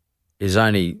 is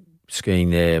only skiing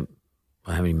there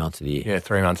how many months of the year? Yeah,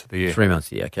 3 months of the year. 3 months of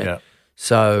the year, okay. Yeah.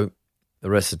 So the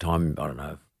rest of the time, I don't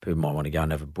know, people might want to go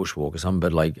and have a bushwalk or something,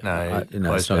 but it's not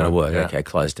going to work. Yeah. Okay,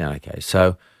 closed down, okay.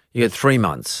 So you get 3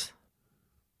 months.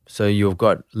 So you've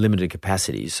got limited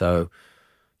capacity. So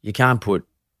you can't put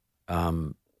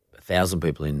 1,000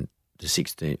 people in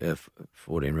to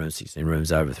 14 rooms, 16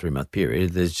 rooms over a 3 month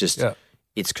period. There's just,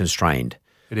 it's constrained.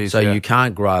 It is. So you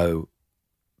can't grow,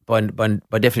 by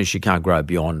definition, you can't grow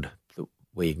beyond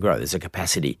where you can grow. There's a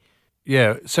capacity.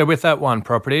 Yeah. So with that one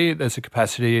property, there's a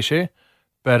capacity issue.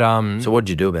 But so what did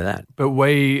you do about that? But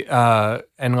we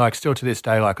and still to this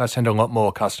day, I send a lot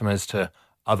more customers to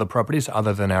other properties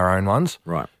other than our own ones.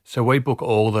 Right. So we book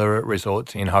all the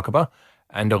resorts in Hokkaba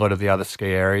and a lot of the other ski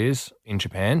areas in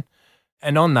Japan.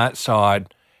 And on that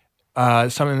side,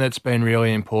 something that's been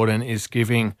really important is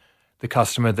giving the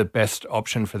customer the best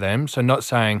option for them. So not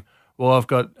saying, well, I've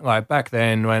got back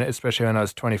then especially when I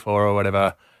was 24 or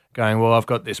whatever, going, well, I've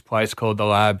got this place called the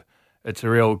Lab. It's a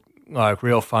real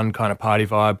fun kind of party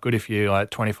vibe. Good if you're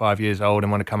 25 years old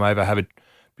and want to come over, have a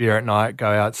beer at night, go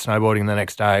out snowboarding the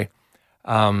next day.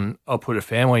 I'll put a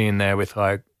family in there with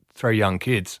 3 young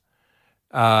kids.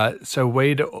 And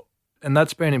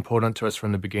that's been important to us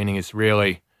from the beginning, is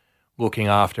really looking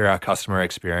after our customer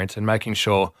experience and making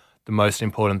sure the most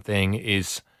important thing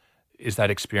is that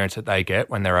experience that they get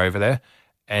when they're over there,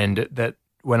 and that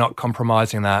we're not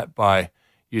compromising that by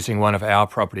using one of our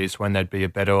properties when there'd be a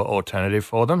better alternative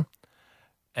for them.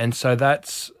 And so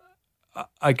that's,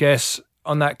 I guess,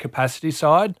 on that capacity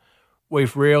side,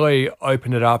 we've really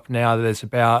opened it up now. There's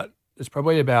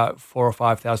probably about 4,000 or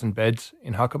 5,000 beds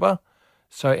in Hokkaba.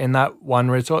 So in that one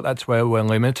resort, that's where we're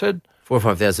limited. 4,000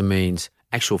 or 5,000 means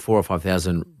actual 4,000 or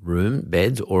 5,000 room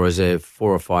beds, or is there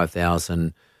 4,000 or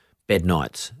 5,000 bed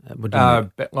nights?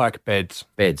 Beds.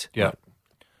 Beds. Yeah. Right.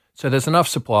 So there's enough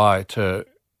supply to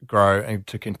grow and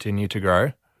to continue to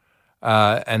grow.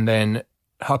 And then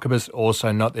Hokkaba's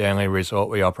also not the only resort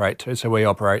we operate to. So we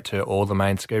operate to all the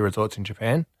main ski resorts in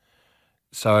Japan.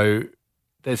 So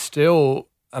there's still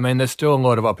a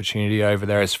lot of opportunity over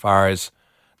there as far as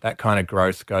that kind of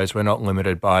growth goes. We're not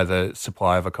limited by the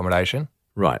supply of accommodation.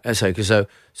 Right.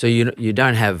 So you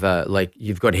don't have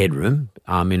you've got headroom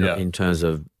in terms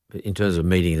of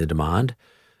meeting the demand.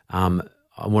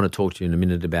 I want to talk to you in a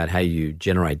minute about how you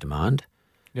generate demand.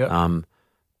 Yeah.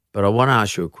 But I want to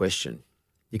ask you a question.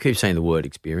 You keep saying the word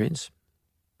experience,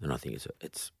 and I think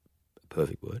it's a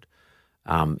perfect word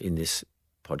in this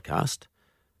podcast.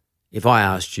 If I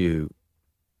asked you,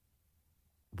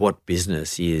 what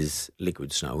business is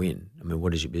Liquid Snow in? I mean,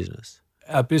 what is your business?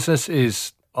 Our business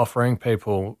is offering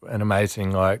people an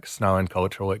amazing snow and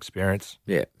cultural experience.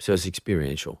 Yeah, so it's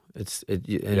experiential. It's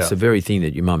the very thing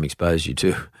that your mum exposed you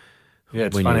to. Yeah,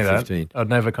 it's when funny you were that 15. I'd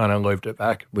never kind of looped it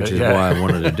back, which is why I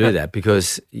wanted to do that,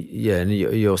 because and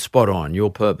you're spot on. Your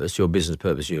purpose, your business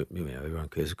purpose. Everyone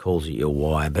calls it your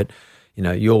why, but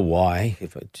your why,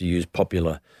 to use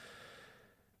popular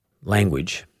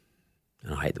language.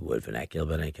 And I hate the word vernacular,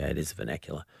 but okay, it is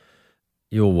vernacular.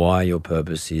 Your why, your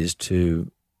purpose is to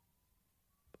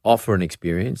offer an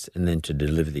experience and then to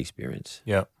deliver the experience.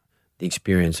 Yeah. The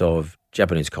experience of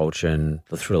Japanese culture and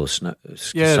the thrill of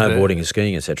snowboarding and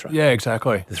skiing, etc. Yeah,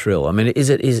 exactly. The thrill. I mean, is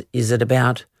it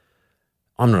about,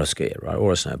 I'm not a skier, right,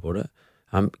 or a snowboarder.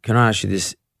 Can I ask you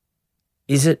this?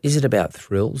 Is it about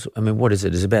thrills? I mean, what is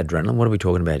it? Is it about adrenaline? What are we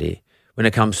talking about here? When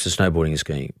it comes to snowboarding and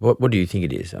skiing, what do you think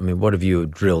it is? I mean, what have you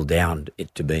drilled down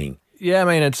it to being? Yeah, I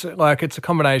mean, it's a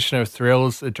combination of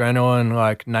thrills, adrenaline,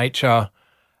 like nature,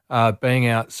 being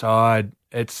outside.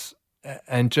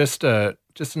 And just an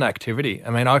activity. I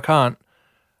mean, I've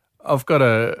got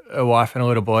a wife and a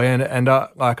little boy, and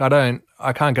I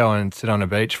can't go and sit on a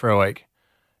beach for a week,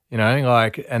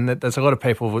 and there's a lot of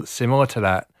people similar to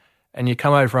that. And you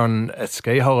come over on a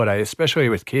ski holiday, especially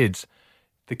with kids.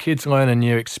 The kids learn a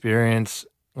new experience.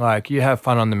 Like, you have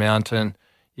fun on the mountain.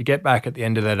 You get back at the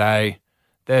end of the day,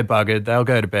 they're buggered. They'll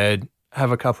go to bed, have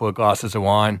a couple of glasses of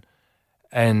wine,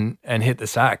 and hit the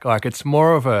sack. Like, it's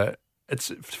more of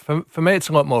for me, it's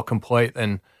a lot more complete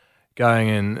than going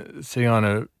and sitting on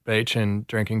a beach and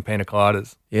drinking pina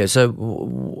coladas. Yeah.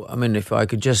 So, I mean, if I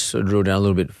could just sort of drill down a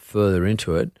little bit further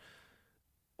into it,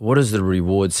 what is the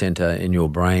reward center in your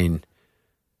brain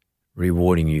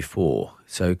rewarding you for?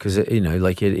 So, because it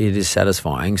is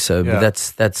satisfying. So, Yeah.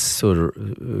 but that's sort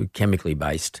of chemically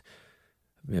based.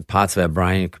 I mean, parts of our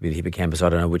brain, it could be the hippocampus. I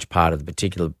don't know which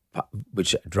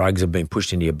drugs have been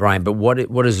pushed into your brain. But what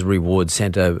is the reward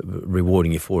center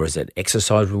rewarding you for? Is it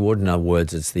exercise reward? In other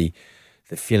words, it's the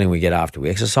feeling we get after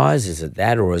we exercise. Is it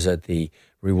that, or is it the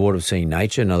reward of seeing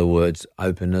nature? In other words,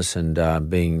 openness and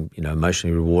being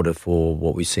emotionally rewarded for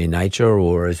what we see in nature,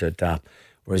 or is it the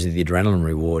adrenaline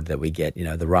reward that we get?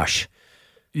 The rush.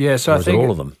 Yeah, so I think all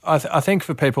of them. I think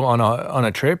for people on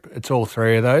a trip, it's all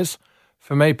three of those.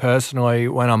 For me personally,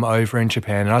 when I'm over in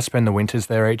Japan, and I spend the winters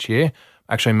there each year,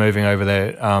 actually moving over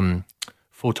there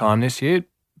full time this year,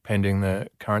 pending the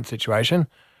current situation.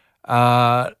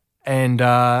 But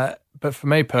for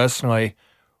me personally,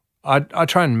 I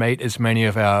try and meet as many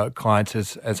of our clients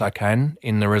as I can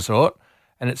in the resort,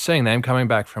 and it's seeing them coming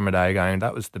back from a day going,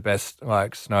 that was the best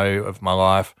snow of my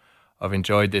life. I've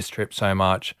enjoyed this trip so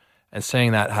much, and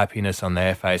seeing that happiness on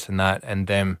their face and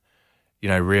them,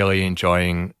 really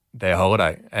enjoying their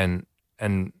holiday, and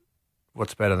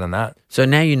what's better than that? So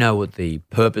now you know what the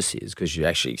purpose is because you're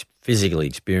actually physically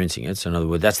experiencing it. So in other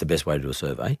words, that's the best way to do a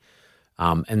survey.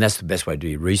 And that's the best way to do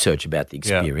your research about the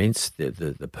experience,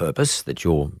 the purpose that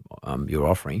you're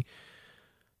offering.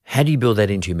 How do you build that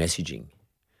into your messaging?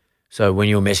 So when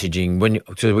you're messaging,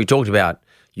 so we talked about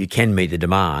you can meet the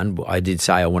demand. I did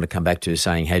say I want to come back to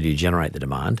saying how do you generate the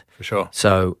demand? For sure.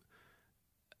 So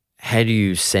how do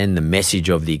you send the message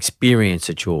of the experience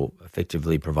that you're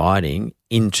effectively providing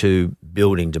into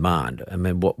building demand? I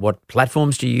mean, what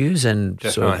platforms do you use, and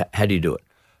sort of how do you do it?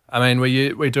 I mean,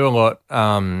 we do a lot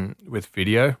with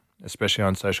video, especially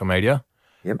on social media.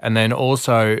 Yep. And then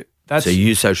also So you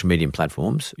use social media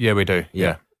platforms? Yeah, we do.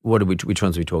 Yeah. Which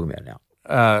ones are we talking about now?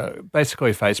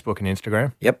 Basically Facebook and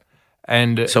Instagram. Yep.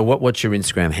 And so what's your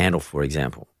Instagram handle, for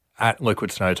example? At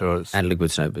Liquid Snow Tours. At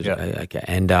Liquid Snow Tours. Yeah. Okay.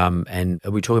 And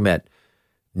are we talking about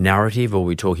narrative, or are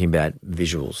we talking about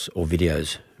visuals or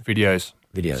videos?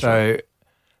 Videos. So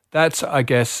that's, I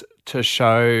guess, to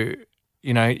show,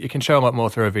 you can show a lot more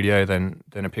through a video than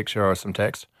a picture or some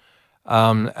text.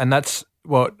 And that's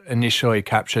what initially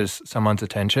captures someone's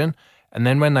attention. And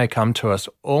then when they come to us,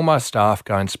 all my staff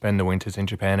go and spend the winters in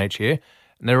Japan each year.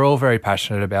 And they're all very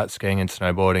passionate about skiing and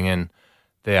snowboarding and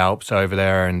the Alps over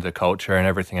there and the culture and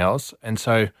everything else. And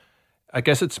so I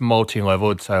guess it's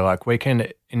multi-leveled. So we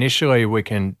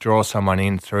can draw someone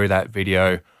in through that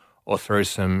video or through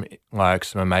some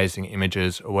amazing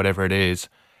images or whatever it is.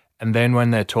 And then when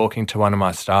they're talking to one of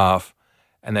my staff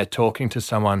and they're talking to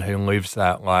someone who lives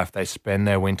that life, they spend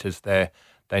their winters there,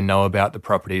 they know about the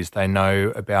properties, they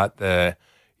know about the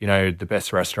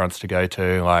best restaurants to go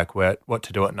to, what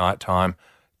to do at nighttime,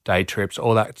 day trips,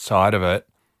 all that side of it,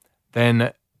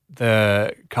 then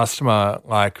the customer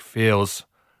feels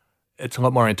it's a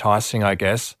lot more enticing, I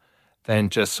guess, than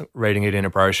just reading it in a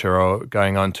brochure or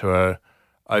going onto a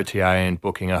OTA and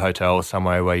booking a hotel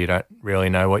somewhere where you don't really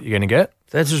know what you're going to get.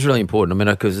 That's just really important. I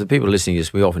mean, because the people listening to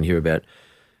this, we often hear about,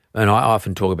 and I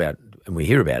often talk about, and we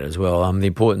hear about it as well, the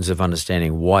importance of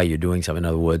understanding why you're doing something. In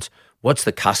other words, what's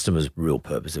the customer's real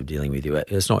purpose of dealing with you?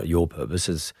 It's not your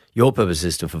purpose. Your purpose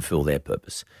is to fulfill their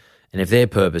purpose. And if their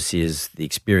purpose is the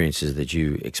experiences that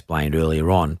you explained earlier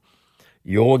on,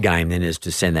 your game then is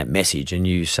to send that message. And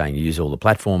you saying you use all the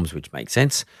platforms, which makes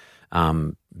sense.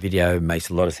 Video makes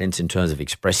a lot of sense in terms of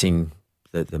expressing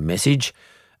the message.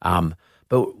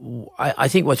 But I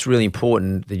think what's really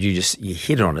important that you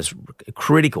hit on is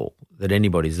critical that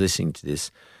anybody's listening to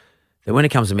this, that when it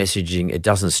comes to messaging, it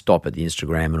doesn't stop at the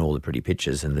Instagram and all the pretty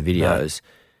pictures and the videos.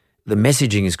 No. The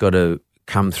messaging has got to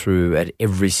come through at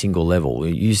every single level.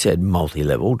 You said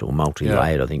multi-leveled or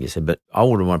multi-layered, I think you said, but I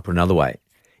would want to put it another way.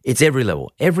 it's every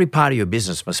level. Every part of your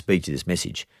business must speak to this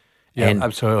message. Yeah, and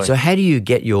absolutely. So how do you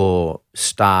get your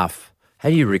staff, how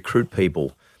do you recruit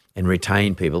people and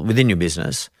retain people within your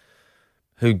business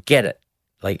who get it?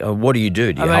 Like, what do you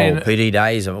do? Do you hold PD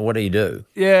days? I mean, what do you do?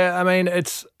 Yeah, I mean,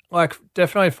 it's like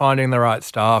definitely finding the right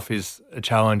staff is a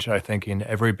challenge, I think, in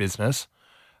every business.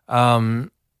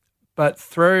 But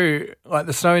through, like,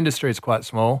 the snow industry is quite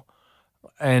small,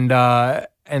 and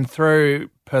through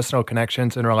personal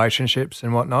connections and relationships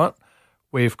and whatnot,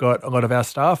 we've got a lot of our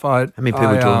staff. How many people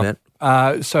are you talking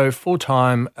about? So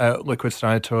full-time at Liquid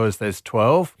Snow Tours, there's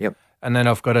 12. Yep. And then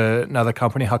I've got another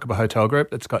company, Huckabee Hotel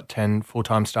Group, that's got 10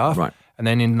 full-time staff. Right. And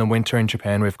then in the winter in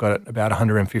Japan, we've got about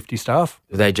 150 staff.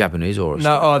 Are they Japanese or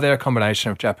No, they're a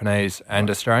combination of Japanese and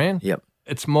Australian. Yep.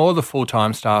 It's more the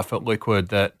full-time staff at Liquid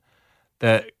that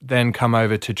then come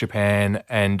over to Japan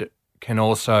and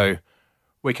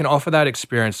we can offer that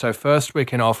experience. So first we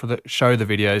can show the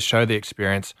videos, show the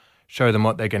experience, show them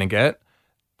what they're going to get.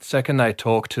 Second, they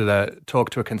talk to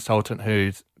a consultant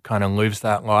who kind of lives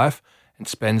that life and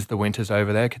spends the winters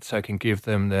over there, so can give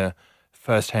them the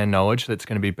first-hand knowledge that's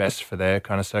going to be best for their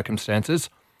kind of circumstances.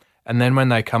 And then when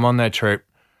they come on their trip,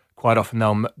 quite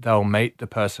often they'll meet the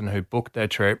person who booked their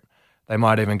trip. They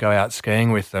might even go out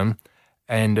skiing with them,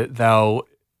 and they'll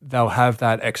have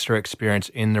that extra experience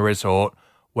in the resort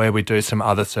where we do some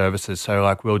other services. So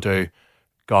like we'll do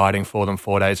guiding for them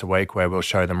 4 days a week where we'll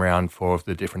show them around 4 of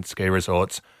the different ski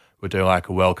resorts. We'll do like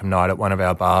a welcome night at one of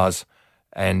our bars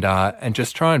and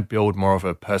just try and build more of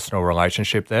a personal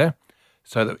relationship there.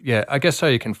 So that, yeah, I guess so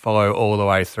you can follow all the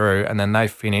way through, and then they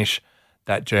finish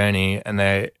that journey, and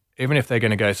even if they're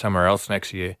going to go somewhere else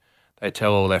next year, they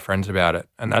tell all their friends about it.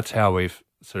 And that's how we've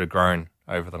sort of grown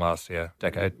over the last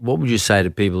decade. What would you say to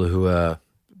people who are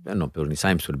they're not building the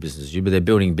same sort of business as you, but they're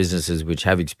building businesses which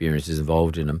have experiences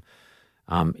involved in them?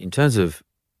 In terms of,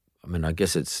 I mean, I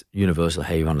guess it's universal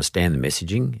how you understand the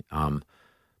messaging,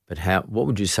 but what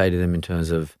would you say to them in terms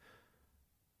of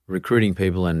recruiting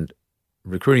people and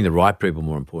recruiting the right people,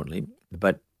 more importantly,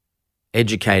 but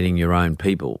educating your own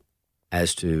people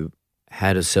as to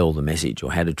how to sell the message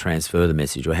or how to transfer the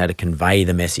message or how to convey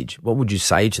the message? What would you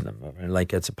say to them? I mean,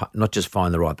 like, it's not just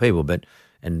find the right people, but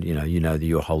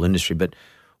your whole industry, but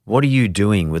what are you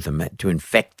doing with them to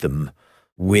infect them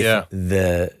with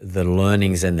the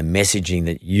learnings and the messaging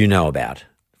that you know about?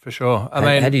 For sure.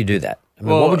 How do you do that? I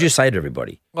mean, what would you say to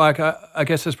everybody? Like, I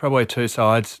guess there's probably two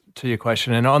sides to your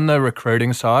question. And on the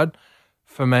recruiting side,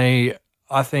 for me,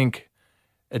 I think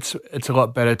it's a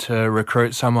lot better to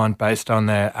recruit someone based on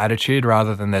their attitude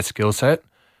rather than their skill set,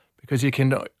 because you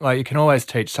can always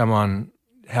teach someone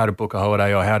how to book a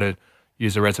holiday or how to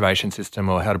use a reservation system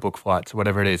or how to book flights or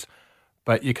whatever it is,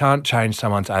 but you can't change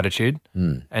someone's attitude.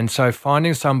 And so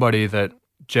finding somebody that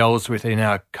gels within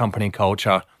our company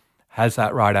culture, has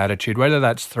that right attitude, whether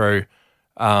that's through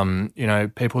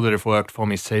people that have worked for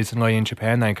me seasonally in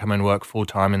Japan, they come and work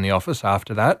full-time in the office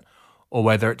after that, or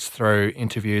whether it's through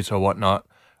interviews or whatnot,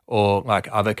 or like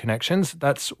other connections.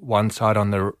 That's one side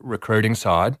on the recruiting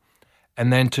side.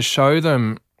 And then to show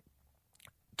them,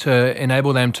 to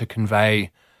enable them to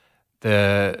convey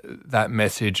that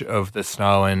message of the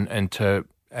snow and to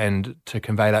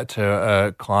convey that to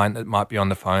a client that might be on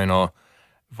the phone or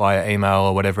via email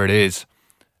or whatever it is,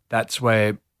 that's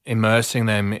where immersing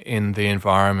them in the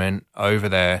environment over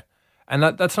there. And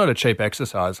that's not a cheap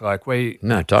exercise. Like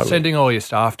totally. Sending all your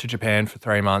staff to Japan for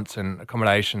 3 months and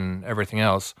accommodation and everything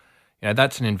else,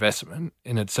 that's an investment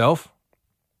in itself.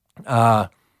 And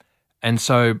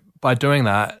so by doing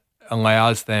that,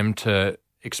 allows them to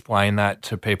explain that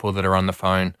to people that are on the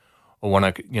phone or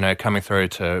want to, coming through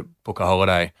to book a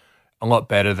holiday a lot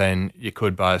better than you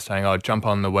could by saying, "Oh, jump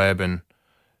on the web and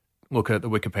look at the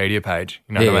Wikipedia page."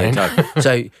 You know what I mean? Totally.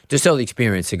 So to sell the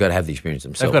experience, they've got to have the experience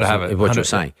themselves. They've got to have it. What you're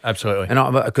saying. Absolutely.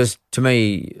 And because to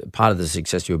me, part of the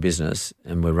success of your business,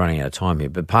 and we're running out of time here,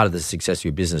 but part of the success of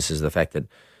your business is the fact that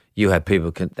you have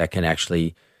people that can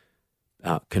actually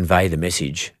convey the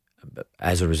message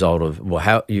as a result of,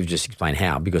 how you've just explained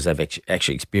how, because they've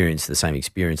actually experienced the same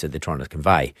experience that they're trying to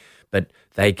convey. But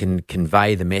they can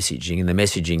convey the messaging, and the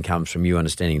messaging comes from you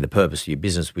understanding the purpose of your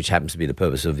business, which happens to be the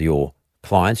purpose of your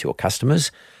clients, your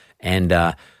customers. And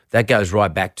that goes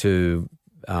right back to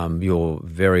your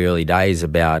very early days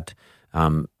about,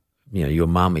 your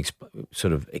mum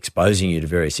sort of exposing you to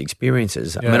various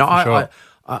experiences. Yeah,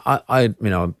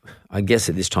 I guess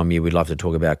at this time of year we'd love to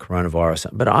talk about coronavirus,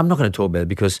 but I'm not going to talk about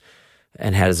it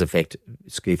and how does it affect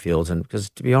ski fields, and because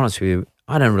to be honest with you,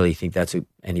 I don't really think that's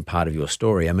any part of your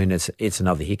story. I mean, it's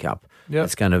another hiccup. Yep.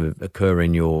 It's going to occur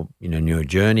in your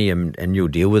journey, and you'll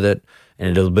deal with it, and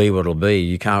it'll be what it'll be.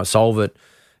 You can't solve it,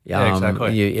 Yeah,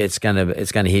 exactly. It's going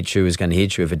to hit you. It's going to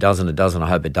hit you. If it doesn't, it doesn't. I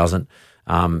hope it doesn't.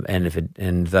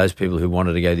 And those people who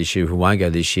wanted to go this year, who won't go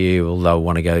this year, well, they'll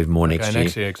want to go more next year.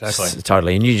 Next year, exactly.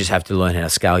 Totally. And you just have to learn how to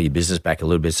scale your business back a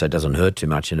little bit so it doesn't hurt too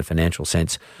much in a financial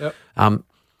sense. Yep.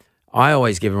 I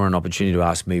always give everyone an opportunity to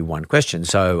ask me one question.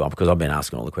 So, because I've been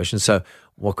asking all the questions. So,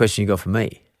 what question you got for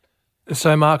me?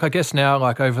 So, Mark, I guess now,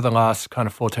 like over the last kind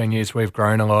of 14 years, we've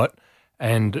grown a lot,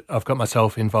 and I've got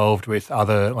myself involved with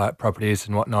other like properties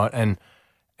and whatnot,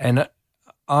 and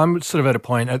I'm sort of at a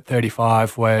point at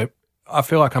 35 where I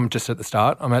feel like I'm just at the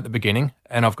start. I'm at the beginning,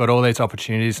 and I've got all these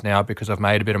opportunities now because I've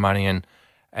made a bit of money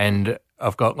and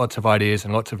I've got lots of ideas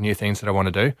and lots of new things that I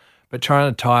want to do. But trying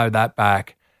to tie that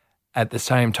back at the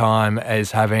same time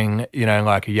as having, you know,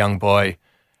 like a young boy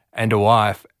and a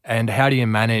wife, and how do you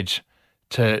manage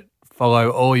to follow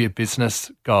all your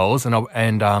business goals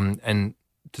and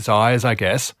desires, I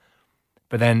guess,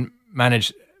 but then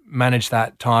manage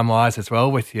that time-wise as well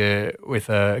with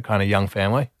a kind of young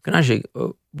family? Can I ask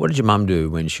you, what did your mum do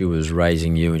when she was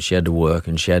raising you and she had to work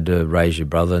and she had to raise your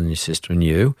brother and your sister and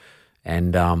you,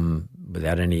 and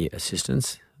without any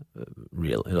assistance,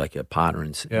 really, like a partner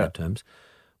in that terms?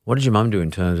 What did your mum do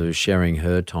in terms of sharing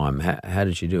her time? How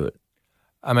did she do it?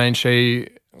 I mean, she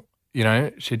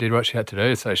did what she had to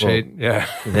do. So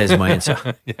There's my answer.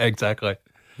 Yeah, exactly.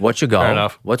 What's your goal? Fair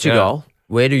enough. What's your goal?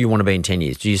 Where do you want to be in 10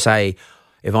 years? Do you say,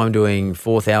 if I'm doing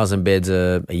 4,000 beds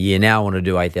a year now, I want to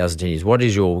do 8,000 10 years? What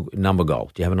is your number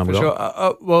goal? Do you have a number goal?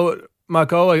 Sure. Well, my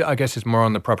goal, I guess, is more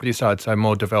on the property side, so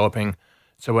more developing.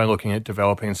 So we're looking at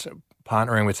developing,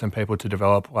 partnering with some people to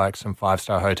develop like some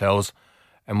 5-star hotels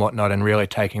and whatnot, and really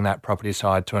taking that property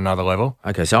side to another level.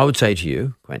 Okay, so I would say to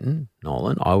you, Quentin,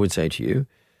 Nolan, I would say to you,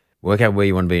 work out where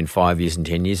you want to be in 5 years and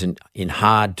 10 years, and in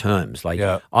hard terms. Like,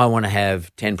 I want to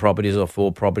have 10 properties or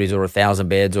 4 properties or 1,000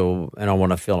 beds, and I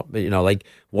want to fill, like,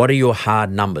 what are your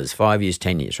hard numbers? 5 years,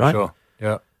 10 years, right? Sure,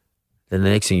 yeah. Then the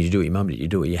next thing you do what your mum did. You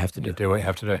do what you have to do. You do what you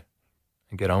have to do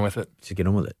and get on with it. Just get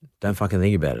on with it. Don't fucking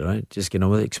think about it, right? Just get on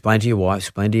with it. Explain to your wife,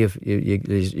 explain to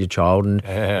your child, and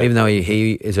even though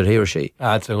is it he or she?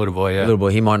 It's a little boy, yeah. A little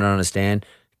boy, he might not understand.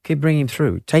 Keep bringing him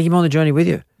through. Take him on the journey with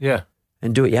you. Yeah.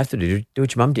 And do what you have to do. Do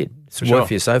what your mum did. It's worked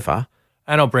for you so far.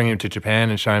 And I'll bring him to Japan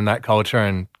and show him that culture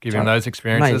and give him those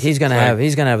experiences. Mate, he's going to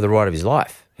have the ride of his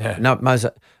life. Yeah. No,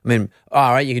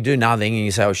 all right, you could do nothing and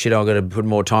you say, oh shit, I've got to put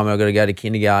more time. I've got to go to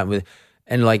kindergarten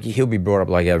and like he'll be brought up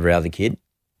like every other kid,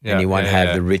 and he won't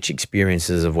have the rich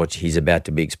experiences of what he's about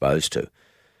to be exposed to.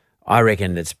 I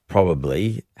reckon it's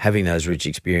probably having those rich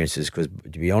experiences, because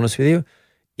to be honest with you,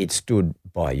 it stood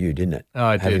by you, didn't it? Oh,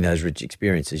 I did. Having those rich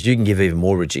experiences. You can give even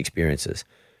more rich experiences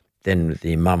than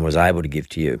the mum was able to give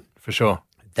to you. For sure.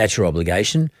 That's your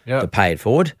obligation to pay it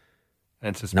forward.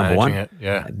 And it's just number one. It.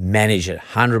 Yeah. Manage it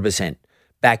 100%.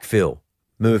 Backfill.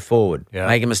 Move forward. Yeah.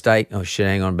 Make a mistake. Oh, shit,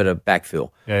 hang on, better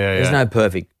backfill. There's no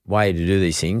perfect way to do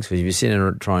these things, because if you sit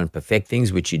and try and perfect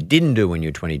things, which you didn't do when you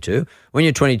were 22. When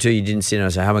you're 22, you didn't sit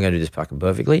and say, how am I going to do this fucking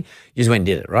perfectly? You just went and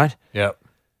did it, right? Yep.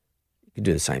 You can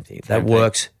do the same thing. If that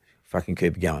works, fucking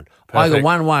keep it going. I got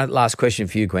one last question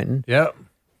for you, Quentin. Yep.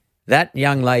 That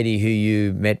young lady who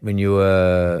you met when you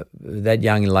were, that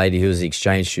young lady who was the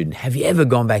exchange student, have you ever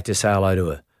gone back to say hello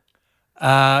to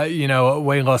her?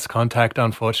 We lost contact,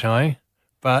 unfortunately,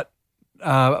 but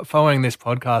following this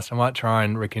podcast, I might try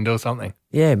and rekindle something.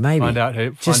 Yeah, maybe. Find out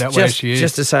where she is.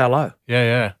 Just to say hello.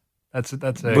 Yeah.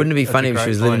 Wouldn't it be funny if she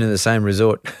was living in the same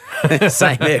resort,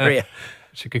 same area?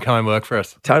 She could come and work for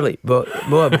us. Totally. But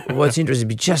what's interesting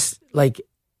is just like,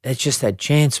 it's just that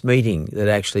chance meeting that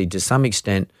actually, to some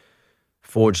extent,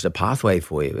 forged a pathway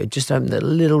for you. It just opened that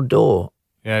little door.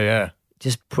 Yeah.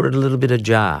 Just put it a little bit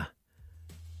ajar,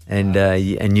 and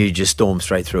you just stormed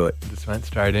straight through it. Just went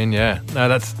straight in, yeah. No,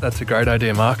 that's a great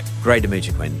idea, Mark. Great to meet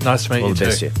you, Quentin. Nice to meet you too. All the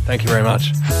best to you. Thank you very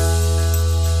much.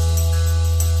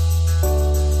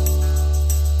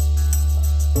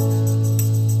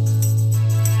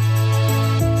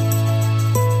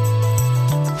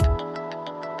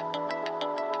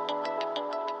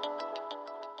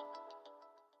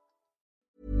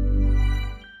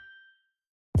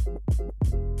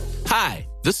 Hi,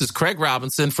 this is Craig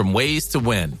Robinson from Ways to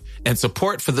Win, and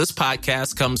support for this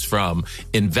podcast comes from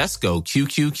Invesco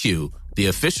QQQ, the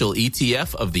official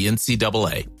ETF of the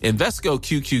NCAA. Invesco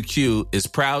QQQ is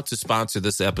proud to sponsor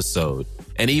this episode,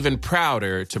 and even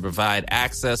prouder to provide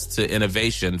access to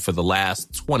innovation for the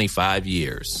last 25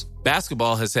 years.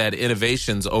 Basketball has had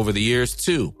innovations over the years,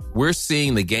 too. We're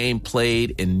seeing the game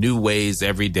played in new ways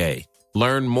every day.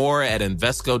 Learn more at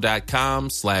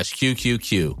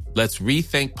Invesco.com/QQQ. Let's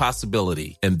rethink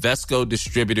possibility. Invesco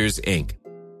Distributors, Inc.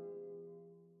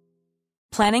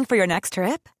 Planning for your next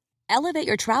trip? elevate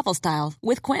your travel style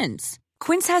with Quince.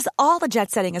 Quince has all the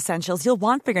jet-setting essentials you'll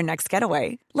want for your next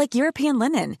getaway, like European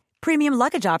linen, premium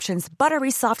luggage options,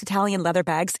 buttery soft Italian leather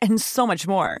bags, and so much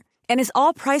more. And is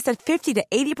all priced at 50 to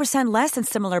 80% less than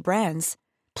similar brands.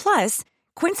 Plus,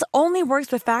 Quince only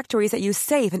works with factories that use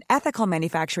safe and ethical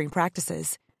manufacturing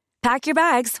practices. Pack your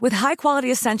bags with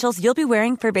high-quality essentials you'll be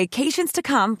wearing for vacations to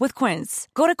come with Quince.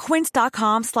 Go to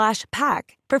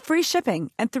quince.com/pack for free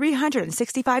shipping and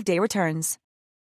 365-day returns.